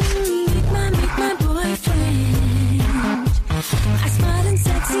 Make my boyfriend. I smile and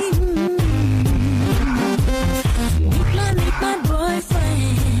sexy. Make my boyfriend.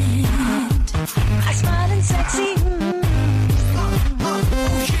 I smile and sexy.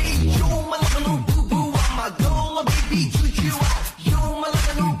 You're my little boo boo, I'm my girl, baby, you out. You're my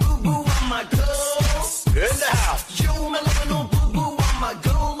little boo boo, I'm my girl. In the house. You're my little boo boo, I'm my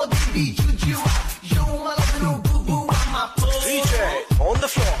girl, baby, you out. You're my little boo boo, I'm my DJ on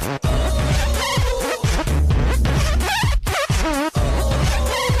the floor.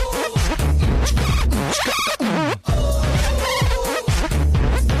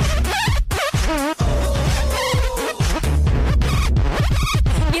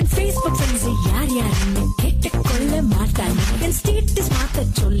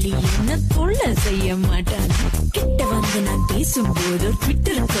 செய்ய மாட்டான் கிட்ட வந்து நான் பேசும்போது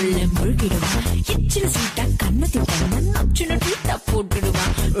Twitter கொள்ள முழுகிடுவான் எச்சில சீட்டா கண்ணத்தி பண்ண நச்சுன ட்வீட்டா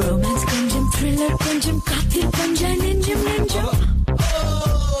போட்டுடுவான் romance கொஞ்சம் thriller கொஞ்சம் காத்தில் கொஞ்சம் நெஞ்சம் நெஞ்சம்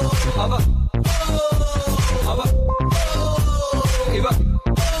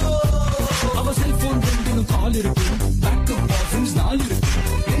அவ செல்போன் ரெண்டிலும் கால் இருக்கு பேக்கப் பாய்ஸ் 4 இருக்கு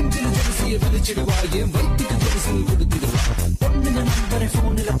நெஞ்சில ஜெலசிய வலிச்சிடுவா என் வயிற்றுக்கு ஜெலசில் கொடுத்துடுவா பொண்ணுங்க நம்பரை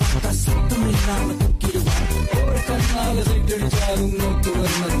போனில் பார்த்தா சத்தம் இல்லாம தூக்கிடுவா ஒரு கண்ணால சைட்டடிச்சாலும் நோக்கு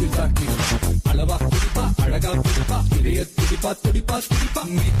வர்ணத்தில் தாக்கிடுவா அளவா குடிப்பா அழகா குடிப்பா இதைய துடிப்பா துடிப்பா துடிப்பா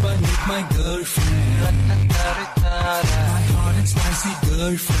meet my girlfriend my hot and spicy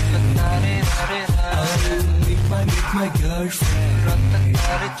girlfriend meet my girlfriend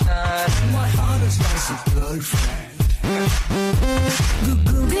my hot and spicy girlfriend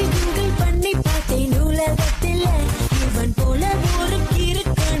Google பண்ணி பார்த்தேன் உலகத்தில் இவன் போல ஒரு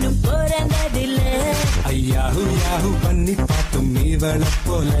கிறுக்கனும் பிறந்ததில்லை ஐயாஹு யாஹு பண்ணி பார்த்தும் இவளை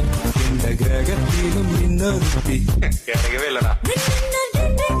போல எந்த கிரகத்திலும் இன்னொருத்தி கிடைக்கவே இல்லடா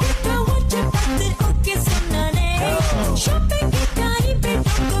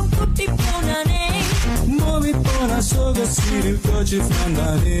மூவி போன சோக சீரில் கோச்சு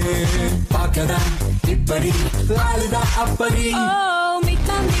வந்தானே பார்க்கதான் இப்படி ஆளுதா அப்படி meet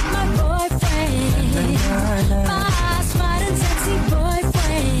my boyfriend my smart and sexy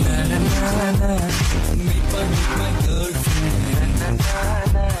boyfriend meet my girlfriend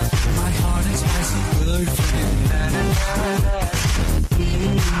my hot and spicy girlfriend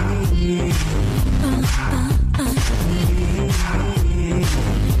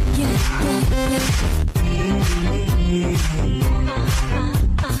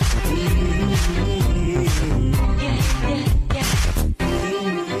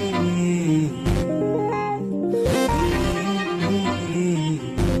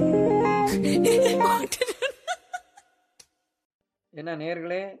என்ன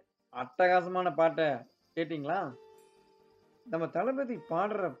நேர்களே, அட்டகாசமான பாட்டை கேட்டிங்களா? நம்ம தளபதி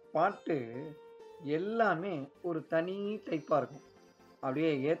பாடுற பாட்டு எல்லாமே ஒரு தனி டைப்பாக இருக்கும்.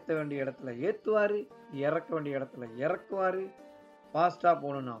 அப்படியே ஏற்ற வேண்டிய இடத்துல ஏற்றுவார், இறக்க வேண்டிய இடத்துல இறக்குவார், ஃபாஸ்ட்டாக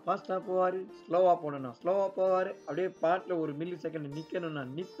போகணுன்னா ஃபாஸ்ட்டாக போவார், ஸ்லோவாக போகணுன்னா ஸ்லோவாக போவார், அப்படியே பாட்டில் ஒரு மில்லி செகண்ட் நிற்கணுன்னா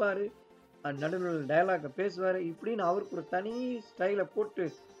நிற்பார், நடுநடுவில் டயலாக்கை பேசுவார். இப்படின்னு அவருக்கு ஒரு தனி ஸ்டைலை போட்டு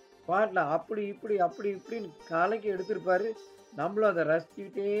பாட்டில் அப்படி இப்படி இப்படின்னு கலக்கி எடுத்திருப்பார். நம்மளும் அதை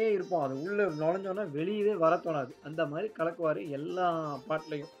ரசிச்சுக்கிட்டே இருப்போம். அது உள்ளே நுழைஞ்சோன்னா வெளியவே வர தோணாது. அந்த மாதிரி கலக்குவார் எல்லா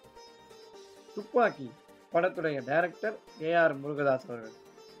பாட்டிலையும். துப்பாக்கி படத்துடைய டைரக்டர் ஏஆர் முருகதாஸ் அவர்கள்.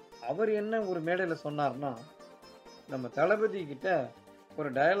 அவர் என்ன ஒரு மேடையில் சொன்னார்னா, நம்ம தளபதி கிட்ட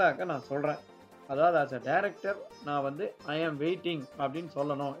ஒரு டயலாக்கை நான் சொல்கிறேன், அதாவது ஆஸ் அ டைரக்டர் நான் ஐ ஆம் வெயிட்டிங் அப்படின்னு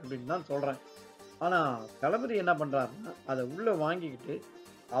சொல்லணும் அப்படின்னு தான் சொல்கிறேன். ஆனால் தளபதி என்ன பண்ணுறாருன்னா, அதை உள்ளே வாங்கிக்கிட்டு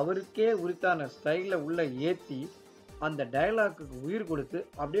அவருக்கே உரித்தான ஸ்டைலில் உள்ளே ஏற்றி அந்த டயலாக்குக்கு உயிர் கொடுத்து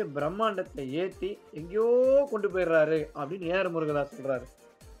அப்படியே பிரம்மாண்டத்தை ஏற்றி எங்கேயோ கொண்டு போயிடுறாரு அப்படின்னு ஏஆர் முருகதாஸ் சொல்கிறாரு.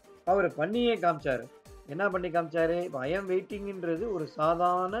 அவர் பண்ணியே காமிச்சார். என்ன பண்ணி காமிச்சாரு? இப்போ ஐ ஆம் வெயிட்டிங்கிறது ஒரு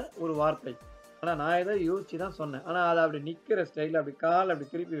சாதாரண ஒரு வார்த்தை, ஆனால் நான் ஏதோ யோசிச்சு தான் சொன்னேன். ஆனால் அதை அப்படி நிற்கிற ஸ்டைல், அப்படி கால் அப்படி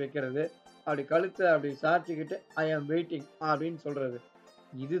திருப்பி வைக்கிறது, அப்படி கழுத்தை அப்படி சாய்ச்சிக்கிட்டு ஐ ஆம் வெயிட்டிங் அப்படின்னு சொல்கிறது,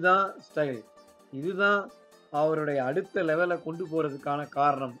 இதுதான் ஸ்டைல். இதுதான் அவருடைய அடுத்த லெவலில் கொண்டு போகிறதுக்கான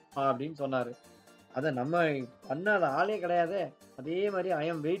காரணம் அப்படின்னு சொன்னார். அதை நம்ம பண்ணாத ஆளே கிடையாதே. அதே மாதிரி ஐ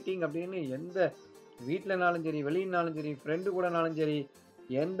எம் வெயிட்டிங் அப்படின்னு எந்த வீட்டிலனாலும் சரி, வெளியினாலும் சரி, ஃப்ரெண்டு கூடனாலும் சரி,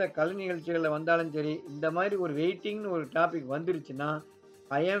 எந்த கலை நிகழ்ச்சிகளில் வந்தாலும் சரி, இந்த மாதிரி ஒரு வெயிட்டிங்னு ஒரு டாபிக் வந்துருச்சுன்னா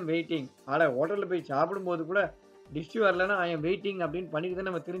ஐ எம் வெயிட்டிங். ஆனால் ஹோட்டலில் போய் சாப்பிடும்போது கூட டிஷ்ஷு வரலன்னா ஐ எம் வெயிட்டிங் அப்படின்னு பண்ணிட்டு தான்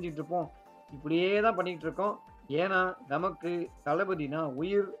நம்ம தெரிஞ்சிட்டு இருப்போம். இப்படியே தான் பண்ணிகிட்டு இருக்கோம். ஏன்னா நமக்கு தளபதினா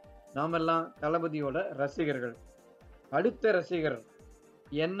உயிர். நாமெல்லாம் தளபதியோட ரசிகர்கள். அடுத்த ரசிகர்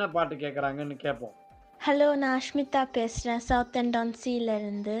என்ன பாட்டு கேட்குறாங்கன்னு கேட்போம். ஹலோ, நான் அஷ்மிதா பேசுகிறேன், சவுத் அண்ட் ஆன்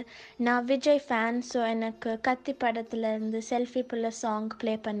சீலேருந்து. நான் விஜய் ஃபேன். ஸோ எனக்கு கத்தி படத்துலேருந்து செல்ஃபி புள்ள சாங்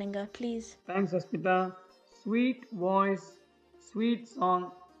ப்ளே பண்ணுங்க please. Thanks Ashmita. Sweet voice, sweet song.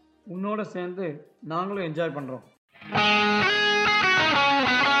 உன்னோட சேர்ந்து நாங்களும் என்ஜாய் பண்ணுறோம்.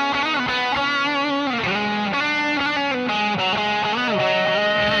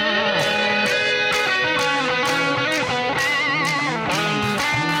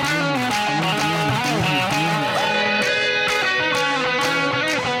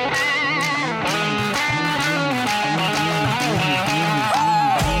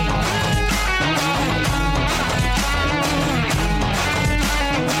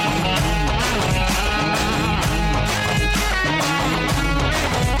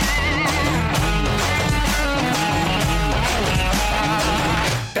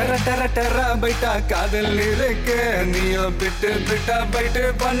 டெர டெர பைட்டா காதல் இருக்கு, நீயோ பிட்டு பிட்டா பைட்டு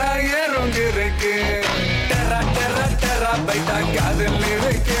பண்ணா ஏறுங்க இருக்கு. டெர டெர டெர பைட்டா காதல்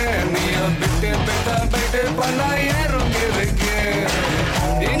இருக்கு, நீயோ பிட்டு பிட்டா பைட்டு பண்ணா ஏறுங்க இருக்கு.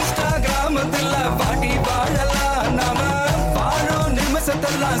 இன்ஸ்டாகிராமத்துல பாடி வாழலாம், நாம வாழும்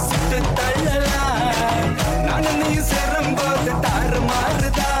நிமிஷத்தெல்லாம் சுட்டு தள்ளலாம். நானும் நீயும் சேரும் போது தாறு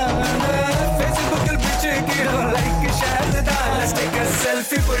மாறுதான். ஃபேஸ்புக்கில் பிச்சு கீழே லைக் ஷேர் தான். Let's take a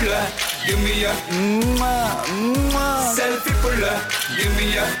selfie pulla, give me a selfie pulla, give me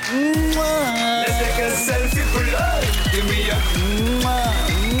a let's take a selfie pulla, give me a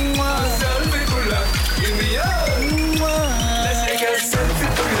selfie pulla, give me a let's take a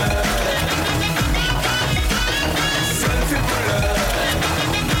selfie pulla, selfie pulla,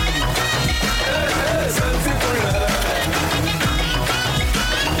 selfie pulla,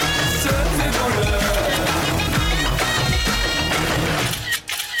 selfie pulla.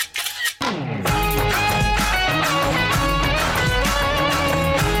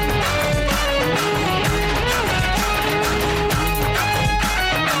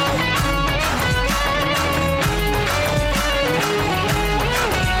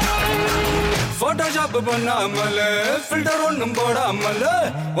 Photoshop பண்ணாமல filter ஒண்ணும் போடாமல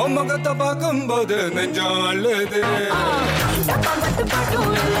உன் முகத்தை பார்க்கும் போது நெஞ்சம் அழுது.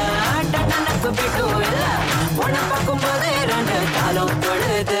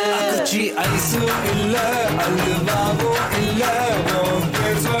 ஐஸும் இல்ல அல்வாவும் இல்ல, உன்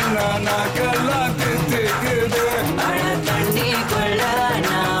பேர் சொன்னா நாக்கெல்லாம் கித்துக்குது. தண்ணிக்குள்ள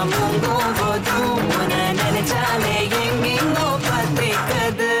நான் முங்கும் போதும் உன்னை நினைச்சாலே எங்கெங்கோ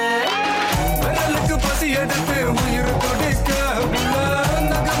பத்திக்குது. எடுத்து உயிர் துடிக்க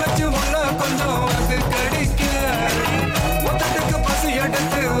நக வச்சு உள்ள கொஞ்சம் அது கடிக்க. முத்தத்துக்கு பசி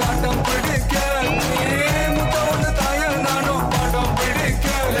எடுத்து ஆட்டம் பிடிக்க. முத்த ஒன்று தாய நானும் பாடம் பிடிக்க.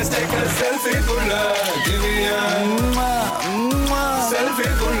 Let's take a selfie புள்ள, give me a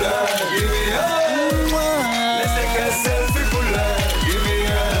selfie புள்ள, give me a let's take a selfie புள்ள, give me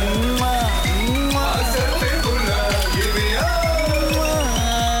a selfie புள்ள, give me a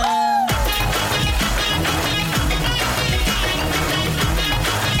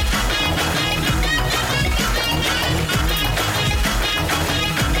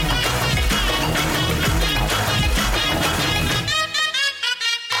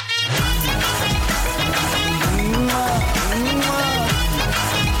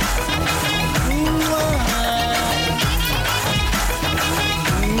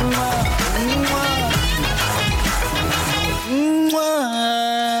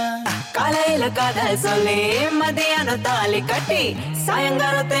கதை சொல்லி மதியானம் தாலி கட்டி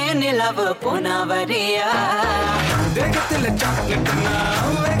சாயங்காலத்தே நிலவு புனவரியா. வேகத்துல சாக்லேட்னா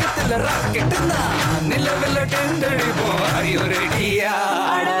வேகத்துல ராக்கெட்னா நிலவில் டெண்டடிப்போம். ஐயோ ரெடியா?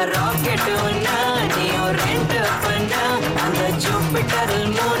 அட ராக்கெட் ஒன்னா நீயோ ரெண்டு பண்ணா. அந்த ஜூபிட்டரில்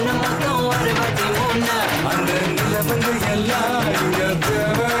 3 மொத்தம் 63. அந்த நிலவங்க எல்லாம் இங்க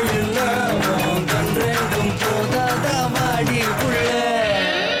தேவையில்லை. கண் ரெண்டும் போதாத வாடி புள்ள.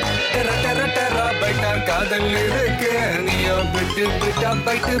 டெர டெர டெர பைட்டா காதல் இருக்கு, நீயோ பிட்டு பிட்டா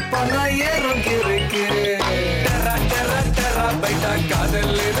பைட்டு பண்ணா ஏறும் இருக்கு. டெர டெர டெர பைட்டா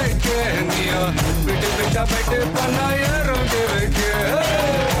காதல் இருக்கு, நீயோ பிட்டு பிட்டா பைட்டு பண்ணா ஏறும் இருக்கு.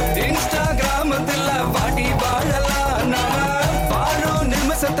 இன்ஸ்டாகிராமத்துல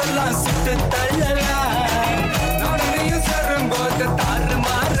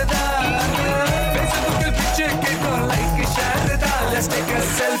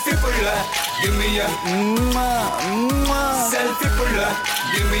selfie pulla, give me a selfie pulla,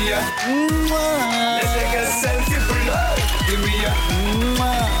 give me a let's take a selfie pulla, give me a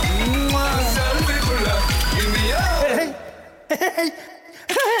selfie pulla, give me a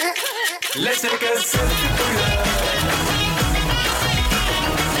let's take a selfie pulla,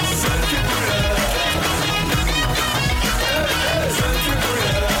 selfie pulla, selfie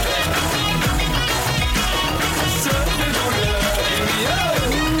pulla, selfie pulla, give me a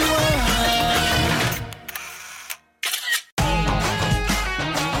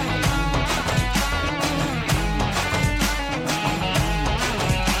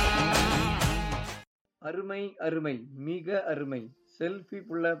அருமை அருமை, மிக அருமை. Selfie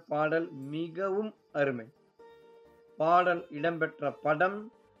புள்ள பாடல் மிகவும் அருமை. பாடல் இடம்பெற்ற படம்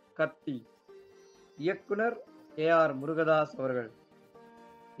கத்தி. இயக்குனர் ஏஆர் முருகதாஸ் அவர்கள்.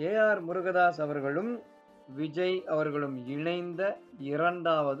 ஏஆர் முருகதாஸ் அவர்களும் விஜய் அவர்களும் இணைந்த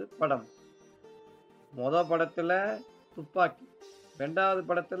இரண்டாவது படம். படத்துல துப்பாக்கி, ரெண்டாவது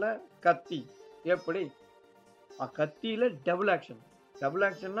படத்துல கத்தி. எப்படி கத்தியில டபுள் ஆக்ஷன். டபுள்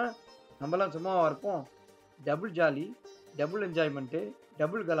ஆக்ஷன்னா நம்மளாம் சும்மாவா இருப்போம். Double jolly, double enjoyment,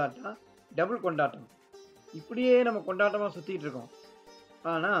 double galatta, double கொண்டாட்டம். இப்படியே நம்ம கொண்டாட்டமாக சுற்றிட்டு இருக்கோம்.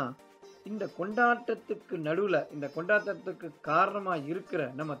 ஆனால் இந்த கொண்டாட்டத்துக்கு நடுவில், இந்த கொண்டாட்டத்துக்கு காரணமாக இருக்கிற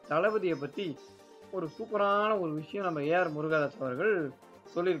நம்ம தளபதியை பற்றி ஒரு சூப்பரான ஒரு விஷயம் நம்ம ஏஆர் முருகதாஸ் அவர்கள்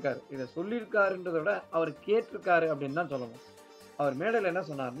சொல்லியிருக்காரு. இதை சொல்லியிருக்காருன்றதை விட அவர் கேட்டிருக்காரு அப்படின்னு தான் சொல்லணும். அவர் மேடையில் என்ன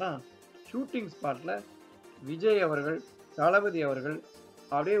சொன்னார்னா, ஷூட்டிங் ஸ்பாட்டில் விஜய் அவர்கள், தளபதி அவர்கள்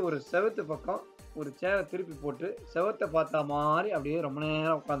அப்படியே ஒரு செவத்து பக்கம் ஒரு சேரை திருப்பி போட்டு செவத்தை பார்த்தா மாதிரி அப்படியே ரொம்ப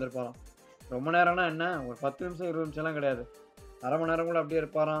நேரம் உட்காந்துருப்பாராம். ரொம்ப நேரம்னா என்ன, ஒரு 10 நிமிஷம் 20 நிமிஷம்லாம் கிடையாது. அரை மணி நேரம் கூட அப்படியே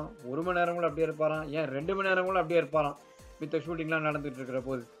இருப்பாராம், 1 மணி நேரம் கூட அப்படியே இருப்பாராம், ஏன் 2 மணி நேரம் கூட அப்படியே இருப்பாராம். மித்த ஷூட்டிங்லாம் நடந்துகிட்டு இருக்கிற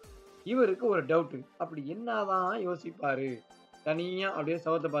போது இவருக்கு ஒரு டவுட்டு. அப்படி என்னதான் யோசிப்பார், தனியாக அப்படியே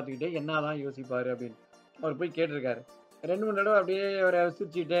செவத்தை பார்த்துக்கிட்டே என்னதான் யோசிப்பார் அப்படின்னு அவர் போய் கேட்டிருக்காரு. 2-3 தடவை அப்படியே அவரை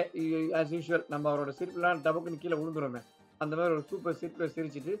சிரிச்சுக்கிட்டே, ஆஸ் யூஷுவல் நம்ம அவரோட சிரிப்புலாம் டபக்குன்னு கீழே விழுந்துருமே, அந்த மாதிரி ஒரு சூப்பர் சிரிப்பில்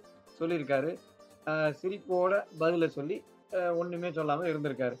சிரிச்சுட்டு சொல்லியிருக்காரு. சிரிப்போட பதிலை சொல்லி ஒன்றுமே சொல்லாமல்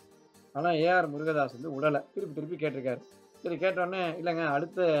இருந்திருக்காரு. ஆனால் ஏஆர் முருகதாஸ் வந்து உடலை திருப்பி கேட்டிருக்காரு. சரி, கேட்டோடனே இல்லைங்க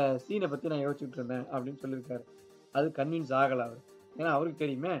அடுத்த சீனை பற்றி நான் யோசிச்சுட்டு இருந்தேன் அப்படின்னு சொல்லியிருக்காரு. அது கன்வின்ஸ் ஆகலை அவர். ஏன்னா அவருக்கு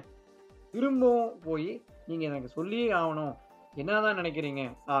தெரியுமே. திரும்பவும் போய் நீங்கள் எனக்கு சொல்லியே ஆகணும், என்னதான் நினைக்கிறீங்க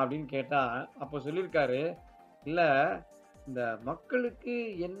அப்படின்னு கேட்டால் அப்போ சொல்லியிருக்காரு, இல்லை இந்த மக்களுக்கு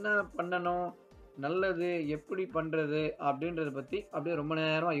என்ன பண்ணணும், நல்லது எப்படி பண்ணுறது அப்படின்றத பற்றி அப்படியே ரொம்ப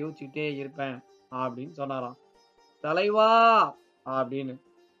நேரமாக யோசிச்சுக்கிட்டே இருப்பேன் அப்படின்னு சொன்னாராம். தலைவா அப்படின்னு.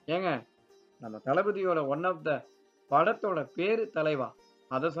 ஏங்க நம்ம தளபதியோட ஒன் ஆஃப் த படத்தோட பேரு தலைவா.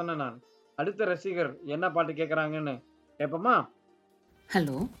 அதை சொன்னேன் நான். அடுத்த ரசிகர் என்ன பாட்டு கேட்குறாங்கன்னு கேட்போமா?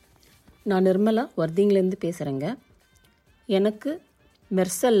 ஹலோ, நான் நிர்மலா வர்திங்லேருந்து பேசுகிறேங்க. எனக்கு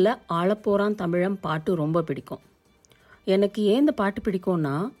மெர்சலில் ஆளப்போறான் தமிழம் பாட்டு ரொம்ப பிடிக்கும். எனக்கு ஏன் இந்த பாட்டு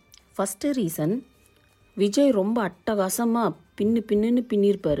பிடிக்கும்னா, ஃபஸ்ட்டு ரீசன், விஜய் ரொம்ப அட்டகாசமாக பின்னுன்னு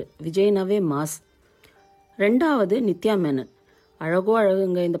பின்னிருப்பார். விஜய்னாவே மாஸ். ரெண்டாவது நித்யா மேனன். அழகோ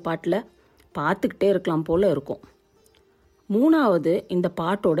அழகுங்க இந்த பாட்டில், பார்த்துக்கிட்டே இருக்கலாம் போல் இருக்கும். மூணாவது இந்த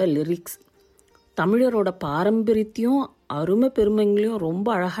பாட்டோட லிரிக்ஸ். தமிழரோட பாரம்பரியத்தையும் அருமை பெருமைங்களையும் ரொம்ப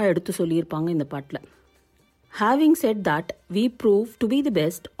அழகாக எடுத்து சொல்லியிருப்பாங்க இந்த பாட்டில். Having said that, we prove to be the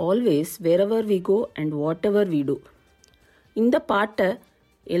best always wherever we go and whatever we do. இந்த பாட்டை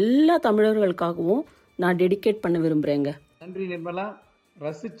எல்லா தமிழர்களுக்காகவும் நான் டெடிகேட் பண்ண விரும்புகிறேங்க. நன்றி நிர்மலா.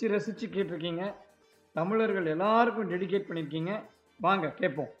 ரசித்து கேட்டிருக்கீங்க. தமிழர்கள் எல்லாருக்கும் டெடிகேட் பண்ணியிருக்கீங்க. வாங்க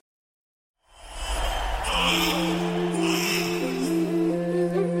கேட்போம்.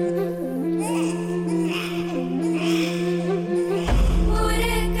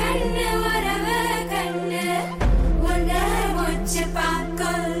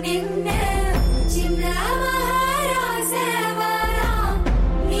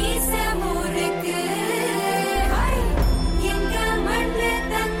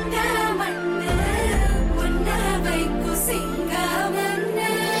 சிங்காமண்ண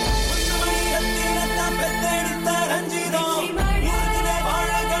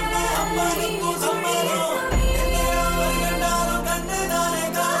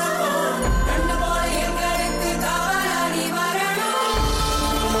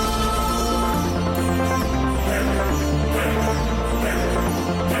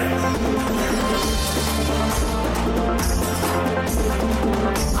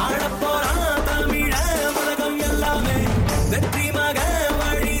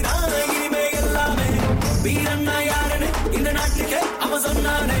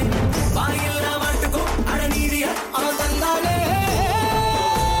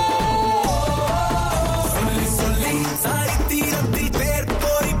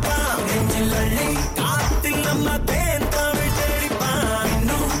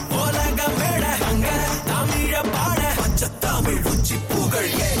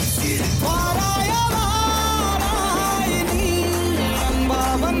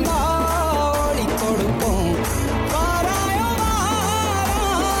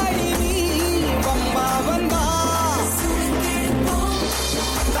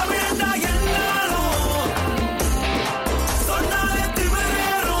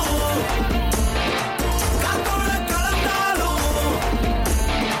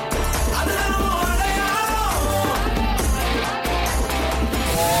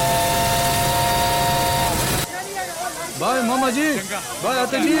जी बाय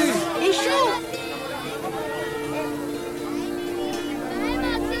आते जी இஷு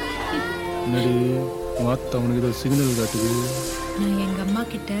நடி மாத்த அவனுக்கு ஏதோ சிக்னல் காட்டுது. நான் எங்க அம்மா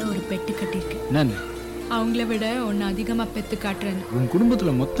கிட்ட ஒரு பெட்டு கட்டியிருக்கேன். நான் அவங்கள விட ஒன்னு அதிகமா பெத்து காட்டுறேன். உன்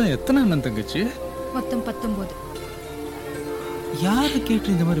குடும்பத்துல மொத்தம் எத்தனை அண்ணன் தங்கச்சி? மொத்தம் 19. யாரை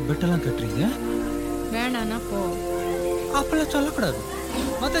கேட்டு இந்த மாதிரி பெட்டெல்லாம் கட்டுறீங்க? வேணானா போ. அப்பெல்லாம் சொல்லக்கூடாது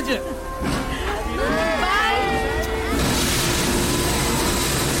மாத்தாச்சு.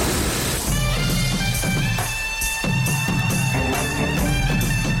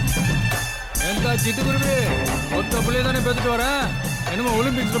 ஏன்டா சிட்டுக்குருவி மொத்த பிள்ளைய தானே பேத்துட்டு வரேன். என்னமோ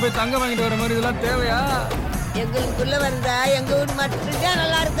ஒலிம்பிக்ஸ்ல போய் தங்கம் வாங்கிட்டு வர மாதிரி இதெல்லாம் தேவையா? எங்களுக்குள்ள வந்தா எங்க ஊர் மட்டும்தான்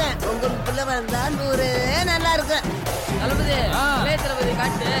நல்லா இருக்கும். உங்களுக்குள்ள வந்தா 100 நல்லா இருக்கும். தளபதி தளபதி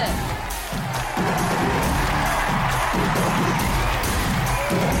காட்டு.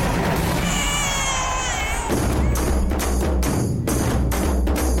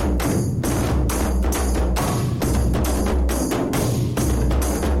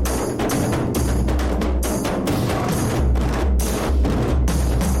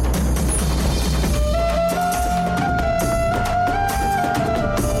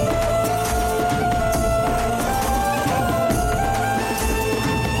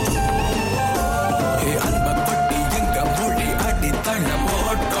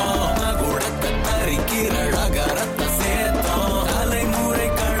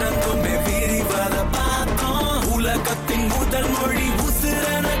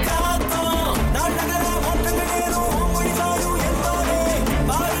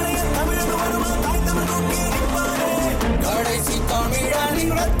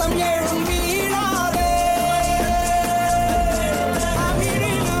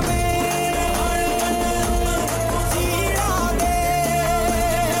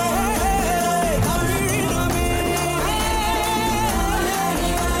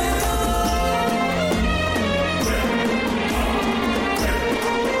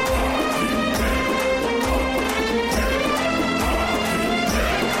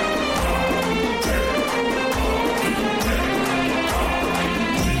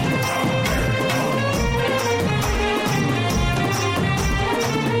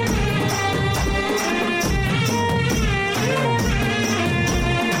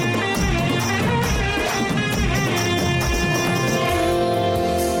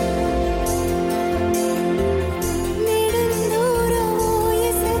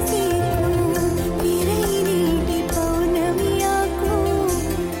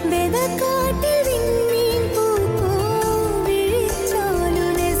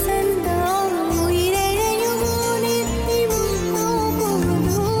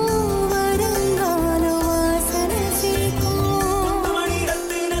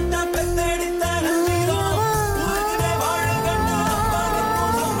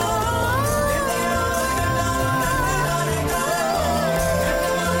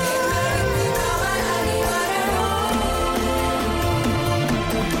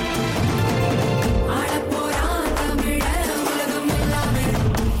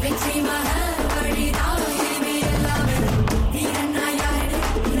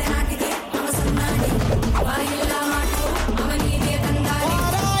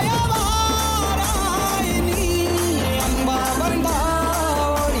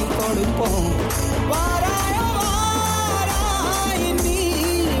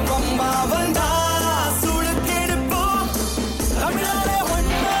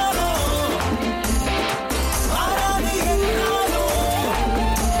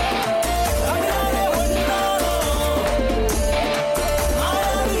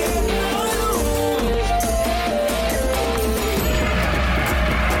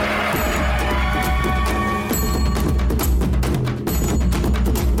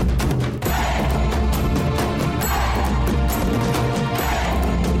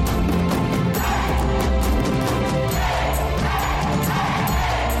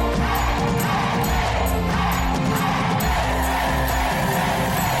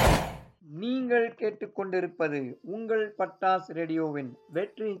 கேட்டுக்கொண்டிருப்பது உங்கள் பட்டாஸ் ரேடியோவின்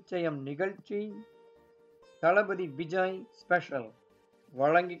வெற்றி நிச்சயம் நிகழ்ச்சி. தளபதி விஜய் ஸ்பெஷல்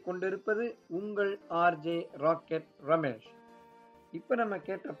வழங்கிக் கொண்டிருப்பது உங்கள் ஆர்ஜே ராக்கெட் ரமேஷ். இப்போ நம்ம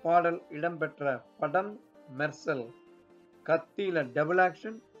கேட்ட பாடல் இடம்பெற்ற படம் Mersal. கத்தியில double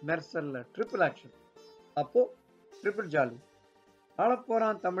action, மெர்சல்ல triple action, அப்போ ட்ரிபிள் ஜாலி.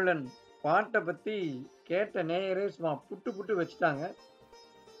 ஆளப்போறான் தமிழன் பாட்டை பற்றி கேட்ட நேயரே சும்மா புட்டு புட்டு வச்சுட்டாங்க.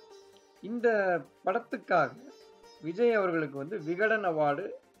 இந்த படத்துக்காக விஜய் அவர்களுக்கு விகடன் அவார்டு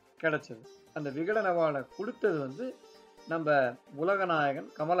கிடைச்சது. அந்த விகடன் அவார்டை கொடுத்தது நம்ம உலகநாயகன்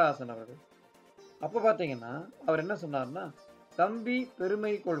கமலஹாசன் அவர்கள். அப்போ பார்த்தீங்கன்னா அவர் என்ன சொன்னார்னா, தம்பி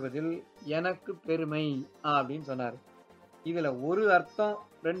பெருமை கொள்வதில் எனக்கு பெருமை அப்படின்னு சொன்னார். இதுல ஒரு அர்த்தம்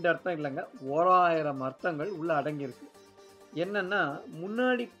 2 அர்த்தம் இல்லைங்க, 1000 அர்த்தங்கள் உள்ள அடங்கியிருக்கு. என்னன்னா,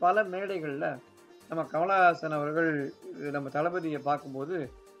 முன்னாடி பல மேடைகள்ல நம்ம கமலஹாசன் அவர்கள் நம்ம தளபதியை பார்க்கும்போது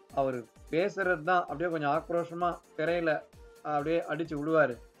அவர் பேசுறது தான் அப்படியே கொஞ்சம் ஆக்ரோஷமா திரையில அப்படியே அடிச்சு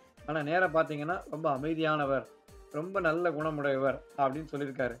விடுவாரு. ஆனா நேரம் பார்த்தீங்கன்னா ரொம்ப அமைதியானவர், ரொம்ப நல்ல குணமுடையவர் அப்படின்னு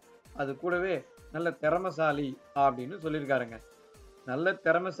சொல்லியிருக்காரு. அது கூடவே நல்ல திறமசாலி அப்படின்னு சொல்லியிருக்காருங்க. நல்ல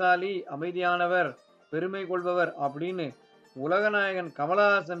திறமசாலி, அமைதியானவர், பெருமை கொள்பவர் அப்படின்னு உலகநாயகன்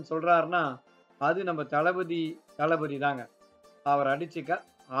கமலஹாசன் சொல்றாருன்னா அது நம்ம தளபதி தாங்க. அவர் அடிச்சுக்க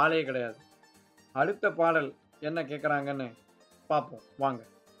ஆளே கிடையாது. அடுத்த பாடல் என்ன கேட்குறாங்கன்னு பார்ப்போம் வாங்க.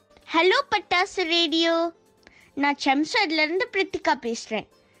 ஹலோ பட்டாசு ரேடியோ, நான் செம்சட்லேருந்து பிரித்திகா பேசுகிறேன்.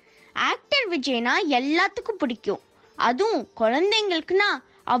 ஆக்டர் விஜய்னா எல்லாத்துக்கும் பிடிக்கும், அதுவும் குழந்தைங்களுக்குன்னா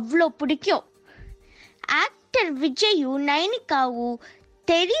அவ்வளோ பிடிக்கும். ஆக்டர் விஜயும் நைனிகாவும்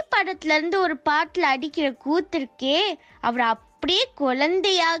தெரி படத்துலேருந்து ஒரு பாட்டில் அடிக்கிற கூத்திருக்கே, அவர் அப்படியே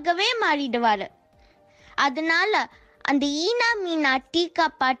குழந்தையாகவே மாறிடுவார். அதனால அந்த ஈனா மீனா டீக்கா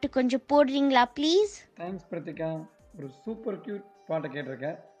பாட்டு கொஞ்சம் போடுறீங்களா ப்ளீஸ்? தேங்க்ஸ் பிரித்திகா, ஒரு சூப்பர் கியூட் பாட்டை கேட்டிருக்க.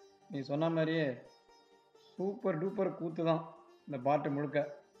 நீ சொன்ன மாதிரியே சூப்பர் டூப்பர் கூத்து தான் இந்த பாட்டு முழுக்க.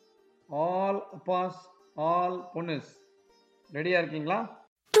 All Abbas all Ponnis. ரெடியாக இருக்கீங்களா?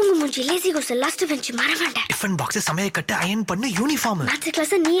 தூங்கு மூஞ்சி லேசி கோஸ் லாஸ்ட் பெஞ்ச் மறவாண்ட டிஃபன் பாக்ஸ் சமைய கட்டு அயன் பண்ணு uniform maths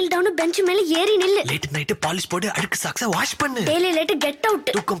class kneel down bench மேல ஏறி நில்லு லேட் நைட் பாலிஷ் போட்டு அழுக்கு சாக்ஸ வாஷ் பண்ணு டெய்லி லேட் கெட்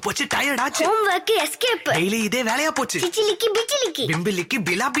அவுட் தூக்கம் போச்சு டயர்ட் ஆச்சு ஹோம் வர்க் எஸ்கேப் டெய்லி இதே வேலையா போச்சு சிச்சிலிக்கி பிச்சிலிக்கி பிம்பிலிக்கி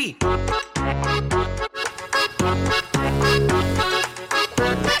பிலாபி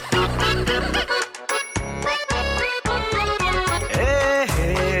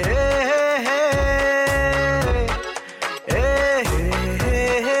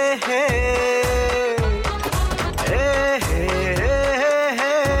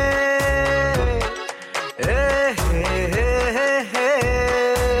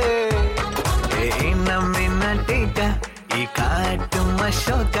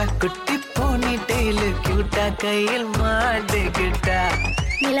குட்டி போனி டெய்லு கியூட்டா கையில் மாட்டிக்கிட்டா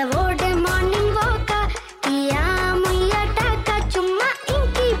நிலவோடு மார்னிங் வாக்கா கியா முய்யா டாக்கா சும்மா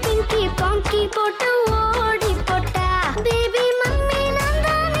இங்கி பிங்கி பாங்கி போட்டு ஓடி போட்டா பேபி மம்மி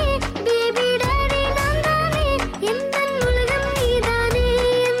நான்தானே பேபி டாடி நான்தானே எந்த உலகம் நீதானே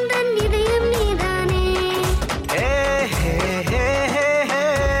எந்த இதயம் நீதானே ஏ ஹே ஹே ஹே ஹே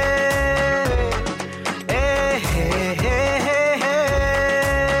ஏ ஹே ஹே ஹே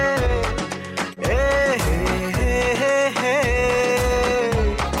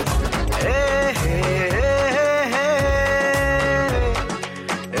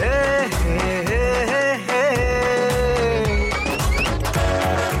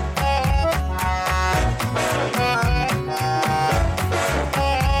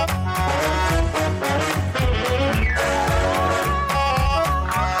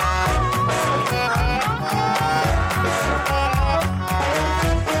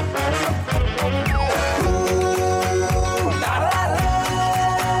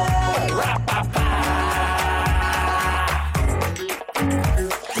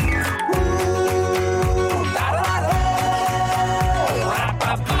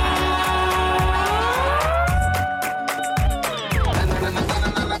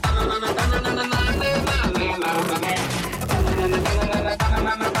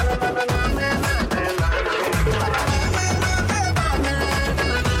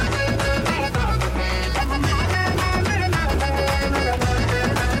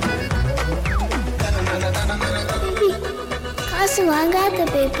காசு வாங்காத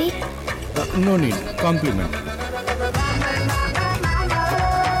பேபி நோ நீட் காம்ப்ளிமெண்ட்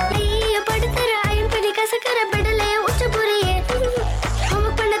ஐய படுத்துற ஐம்படி கசக்கற பெடலே உச்ச புரியே அவ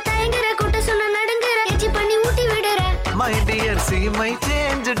பண்ண தயங்கற கூட்ட சொன்ன நடுங்கற எச்சி பண்ணி ஊட்டி விடுற மை டியர் சி மை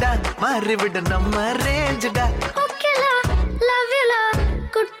சேஞ்ச்டா மாறி விட நம்ம ரேஞ்ச்டா ஓகேலா லவ் யூ லா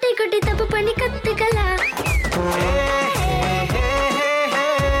குட்டி குட்டி தப்பு பண்ணி கத்துக்கலாம்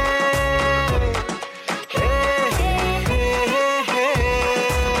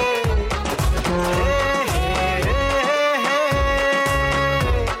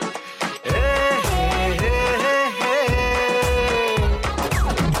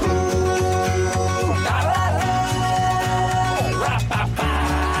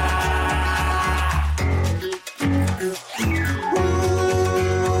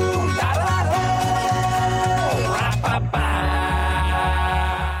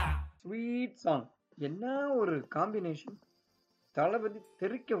சாங் என்ன ஒரு காம்பினேஷன். தளபதி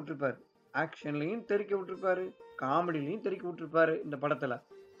தெறிக்க விட்டுருப்பாரு, ஆக்ஷன்லையும் தெறிக்க விட்டுருப்பாரு, காமெடிலையும் தெறிக்க விட்டுருப்பாரு இந்த படத்துல.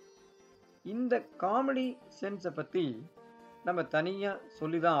 இந்த காமெடி சென்ஸை பத்தி நம்ம தனியாக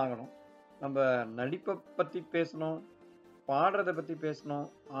சொல்லி தான் ஆகணும். நம்ம நடிப்பை பற்றி பேசணும், பாடுறதை பற்றி பேசணும்,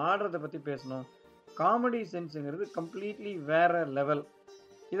 ஆடுறதை பற்றி பேசணும். காமெடி சென்ஸுங்கிறது கம்ப்ளீட்லி வேற லெவல்.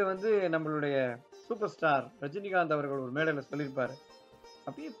 இதை நம்மளுடைய சூப்பர் ஸ்டார் ரஜினிகாந்த் அவர்கள் ஒரு மேடையில் சொல்லியிருப்பார்.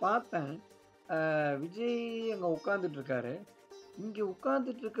 அப்படியே பார்த்தேன், விஜய் அங்கே உட்காந்துட்டு இருக்காரு. இங்கே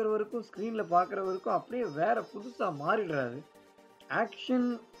உட்காந்துட்டு இருக்கிறவருக்கும் ஸ்க்ரீனில் பார்க்குறவருக்கும் அப்படியே வேற புதுசாக மாறிடுறாரு. ஆக்ஷன்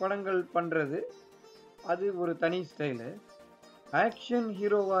படங்கள் பண்ணுறது அது ஒரு தனி ஸ்டைலு. ஆக்ஷன்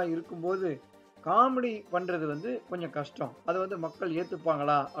ஹீரோவாக இருக்கும்போது காமெடி பண்ணுறது கொஞ்சம் கஷ்டம். அதை மக்கள்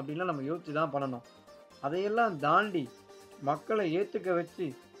ஏற்றுப்பாங்களா அப்படின்லாம் நம்ம யோசிச்சு தான் பண்ணணும். அதையெல்லாம் தாண்டி மக்களை ஏற்றுக்க வச்சு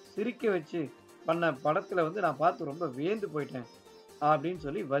சிரிக்க வச்சு பண்ண படத்தில் நான் பார்த்து ரொம்ப வியந்து போயிட்டேன் அப்படின்னு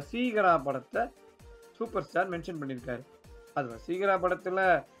சொல்லி வசீகரா படத்தை சூப்பர் ஸ்டார் மென்ஷன் பண்ணியிருக்காரு. அது வசீகரா படத்தில்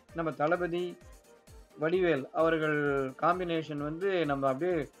நம்ம தளபதி வடிவேல் அவர்கள் காம்பினேஷன் நம்ம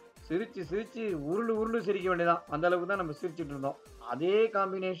அப்படியே சிரித்து சிரித்து உருளு சிரிக்க வேண்டியதான். அந்த அளவுக்கு தான் நம்ம சிரிச்சுட்டு இருந்தோம். அதே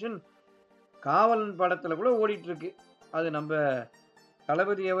காம்பினேஷன் காவலன் படத்தில் கூட ஓடிட்டுருக்கு. அது நம்ம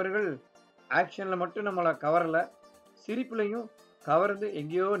தளபதி அவர்கள் ஆக்ஷனில் மட்டும் நம்மளை கவரலை, சிரிப்புலையும் கவர்ந்து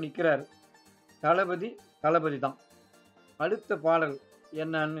எங்கேயோ நிற்கிறாரு. தளபதி தான். அடுத்த பாடல்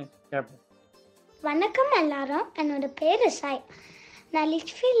என்னன்னு கேட்போம். வணக்கம் எல்லாரும், என்னோட பேர் சாய். நான்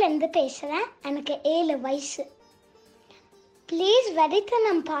லிட்ஃபீல்ட்லேருந்து பேசுகிறேன். எனக்கு 7 வயசு. ப்ளீஸ்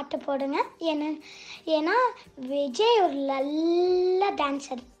வெறித்தனம் பாட்டு போடுங்க. ஏன்னா விஜய் ஒரு நல்ல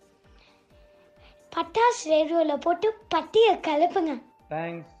டான்ஸர். பட்டாஸ் ரேடியோவில் போட்டு பட்டியை கலப்புங்க.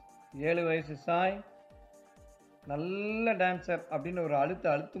 தேங்க்ஸ். 7 வயசு சாய் நல்ல டான்ஸர் அப்படின்னு ஒரு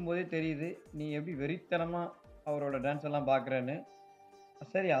அழுத்தும் போதே தெரியுது நீ எப்படி வெறித்தனமாக அவரோட டான்ஸ் எல்லாம் பார்க்குறேன்னு.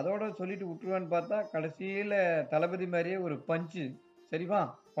 சரி, அதோட சொல்லிட்டு விட்டுருவான்னு பார்த்தா கடைசியில் தளபதி மாதிரியே ஒரு பஞ்சு. சரிவா,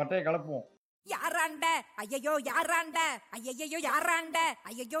 பட்டையை கலப்புவோம். யாராண்ட ஐயோ யாராண்ட ஐயோ யாராண்ட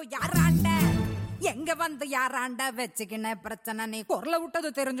ஐயோ யாராண்ட எங்க வந்து யாராண்ட வச்சுக்கின பிரச்சனை. நீ குரல விட்டது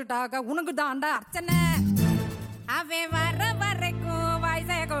தெரிஞ்சுட்டாக உனக்கு தாண்டா அர்ச்சனை. அவன் வர வரைக்கும்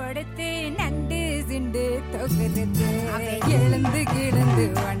வயசை கொடுத்து நண்டு சிண்டு தொகுத்து எழுந்து கிழந்து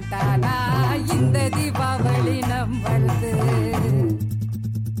வந்தானா இந்த தீபாவளி நம்மளது.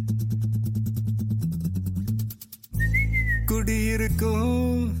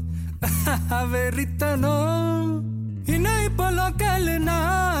 குடியிருக்கும் வெறித்தனம் இன்னும் இப்போ லோக்கல்னா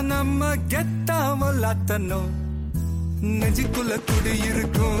நம்ம கெத்தாமலாத்தனும். நெஞ்சுக்குள்ள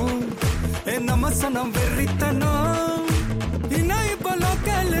குடியிருக்கும் நம்ம சனம் வெறித்தனம் இன்னும் இப்போ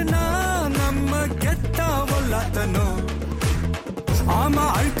லோக்கல்னா நம்ம கெத்தாமலாத்தனும். ஆமா,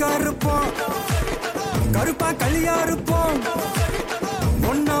 அழுக்கா இருப்போம், கருப்பா களியா இருப்போம்,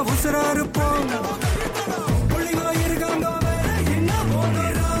 ஒன்னா உசுரா இருப்போம். புள்ளிங்க இருக்காங்க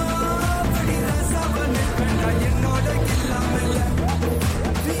என்னோட இல்லாமல்ல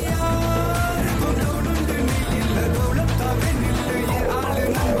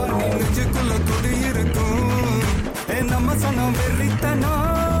நெஞ்சுக்குள்ள குடியிருக்கும் நம்ம சனம் வெறித்தனம்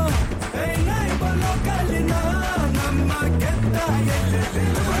நம்ம கெத்தா.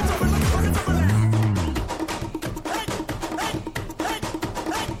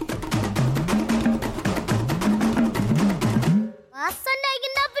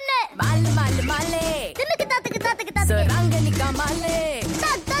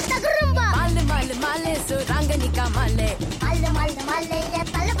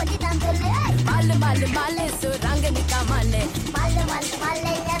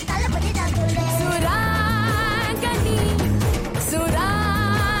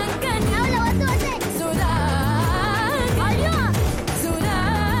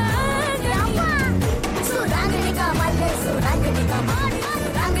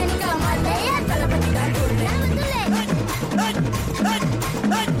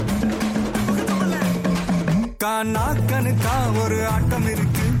 நாக்கனுக்கா ஒரு ஆட்டம்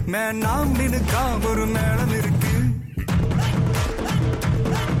இருக்கு, மேனாம்பினுக்கா ஒரு மேளம் இருக்கு.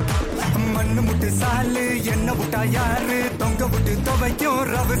 மண்ணு முட்டு சாலு என்ன விட்டா யாரு, தொங்க விட்டு துவைக்கும்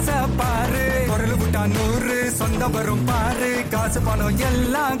ரவச பாரு. குரல் விட்டா 100 சொந்தம் வரும் பாரு. காசு பணம்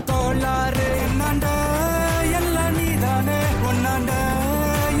எல்லாம் கோளாறு. என்னாண்ட எல்லாம் நீதானே, ஒன்னாண்ட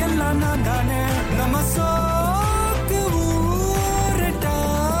எல்லாம் நான் தானே. நம்ம சோக்கு ஊரட்டாக்கு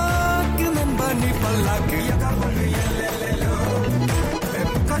நம்பி பல்லாக்கு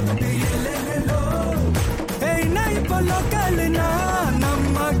லோக்கல்னா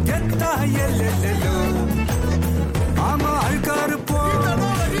நம்ம கெத்தா எல்லோ. ஆமா, அழுக்கா இருப்போம்,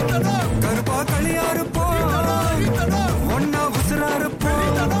 கருப்பா களியா இருப்போம், ஒன்னா உசுரா இருப்போம்.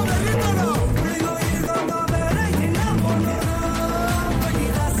 என்னோட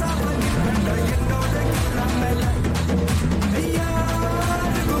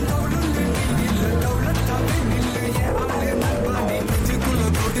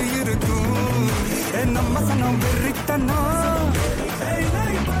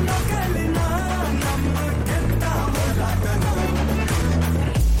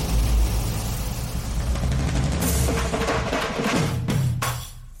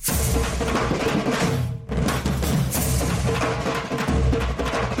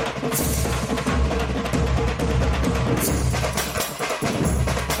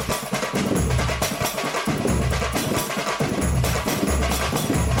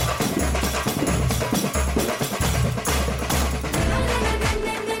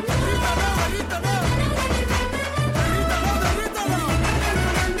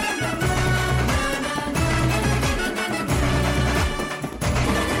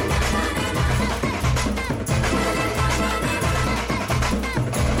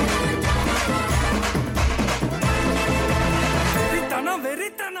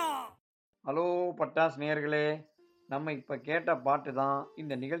பட்டாஸ் நேயர்களே, நம்ம இப்போ கேட்ட பாட்டு தான்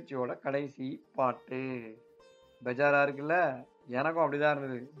இந்த நிகழ்ச்சியோட கடைசி பாட்டு. பெஜாராக இருக்குல்ல? எனக்கும் அப்படி தான்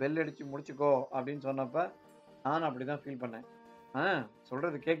இருந்தது. பெல் அடித்து முடிச்சுக்கோ அப்படின்னு சொன்னப்போ நானும் அப்படி தான் ஃபீல் பண்ணேன்.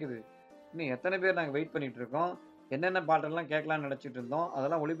 சொல்கிறது கேட்குது. இன்னும் எத்தனை பேர் நாங்கள் வெயிட் பண்ணிகிட்டு இருக்கோம். என்னென்ன பாட்டெல்லாம் கேட்கலான்னு நினச்சிட்டு இருந்தோம்.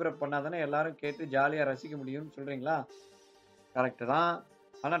 அதெல்லாம் ஒளிபரப்பு பண்ணால் தானே எல்லாரும் கேட்டு ஜாலியாக ரசிக்க முடியும்னு சொல்கிறீங்களா? கரெக்டு தான்.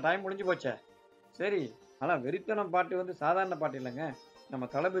 ஆனால் டைம் முடிஞ்சு போச்சே. சரி, ஆனால் வெறித்தனம் பாட்டு வந்து சாதாரண பாட்டு இல்லைங்க. நம்ம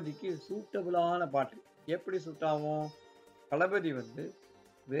தளபதிக்கு சூட்டபுளான பாட்டு. எப்படி சூட் ஆகும்? தளபதி வந்து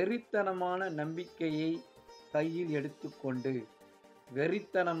வெறித்தனமான நம்பிக்கையை கையில் எடுத்துக்கொண்டு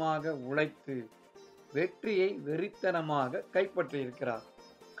வெறித்தனமாக உழைத்து வெற்றியை வெறித்தனமாக கைப்பற்றி இருக்கிறார்.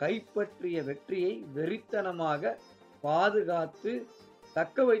 கைப்பற்றிய வெற்றியை வெறித்தனமாக பாதுகாத்து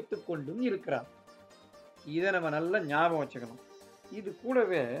தக்க வைத்து கொண்டும் இருக்கிறார். இதை நம்ம நல்லா ஞாபகம் வச்சுக்கணும். இது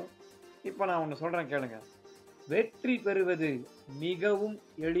கூடவே இப்போ நான் ஒன்று சொல்கிறேன் கேளுங்க. வெற்றி பெறுவது மிகவும்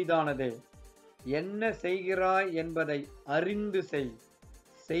எளிதானதே. என்ன செய்கிறாய் என்பதை அறிந்து செய்.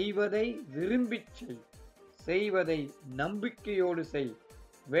 செய்வதை விரும்பிச் செய். செய்வதை நம்பிக்கையோடு செய்.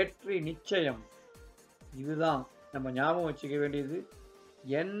 வெற்றி நிச்சயம். இதுதான் நம்ம ஞாபகம் வச்சுக்க வேண்டியது.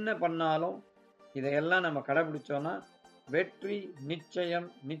 என்ன பண்ணாலும் இதையெல்லாம் நம்ம கடைபிடிச்சோன்னா வெற்றி நிச்சயம்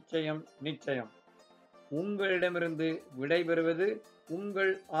நிச்சயம் நிச்சயம். உங்களிடமிருந்து விடைபெறுவது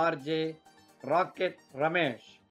உங்கள் ஆர்ஜே ராக்கெட் ரமேஷ்.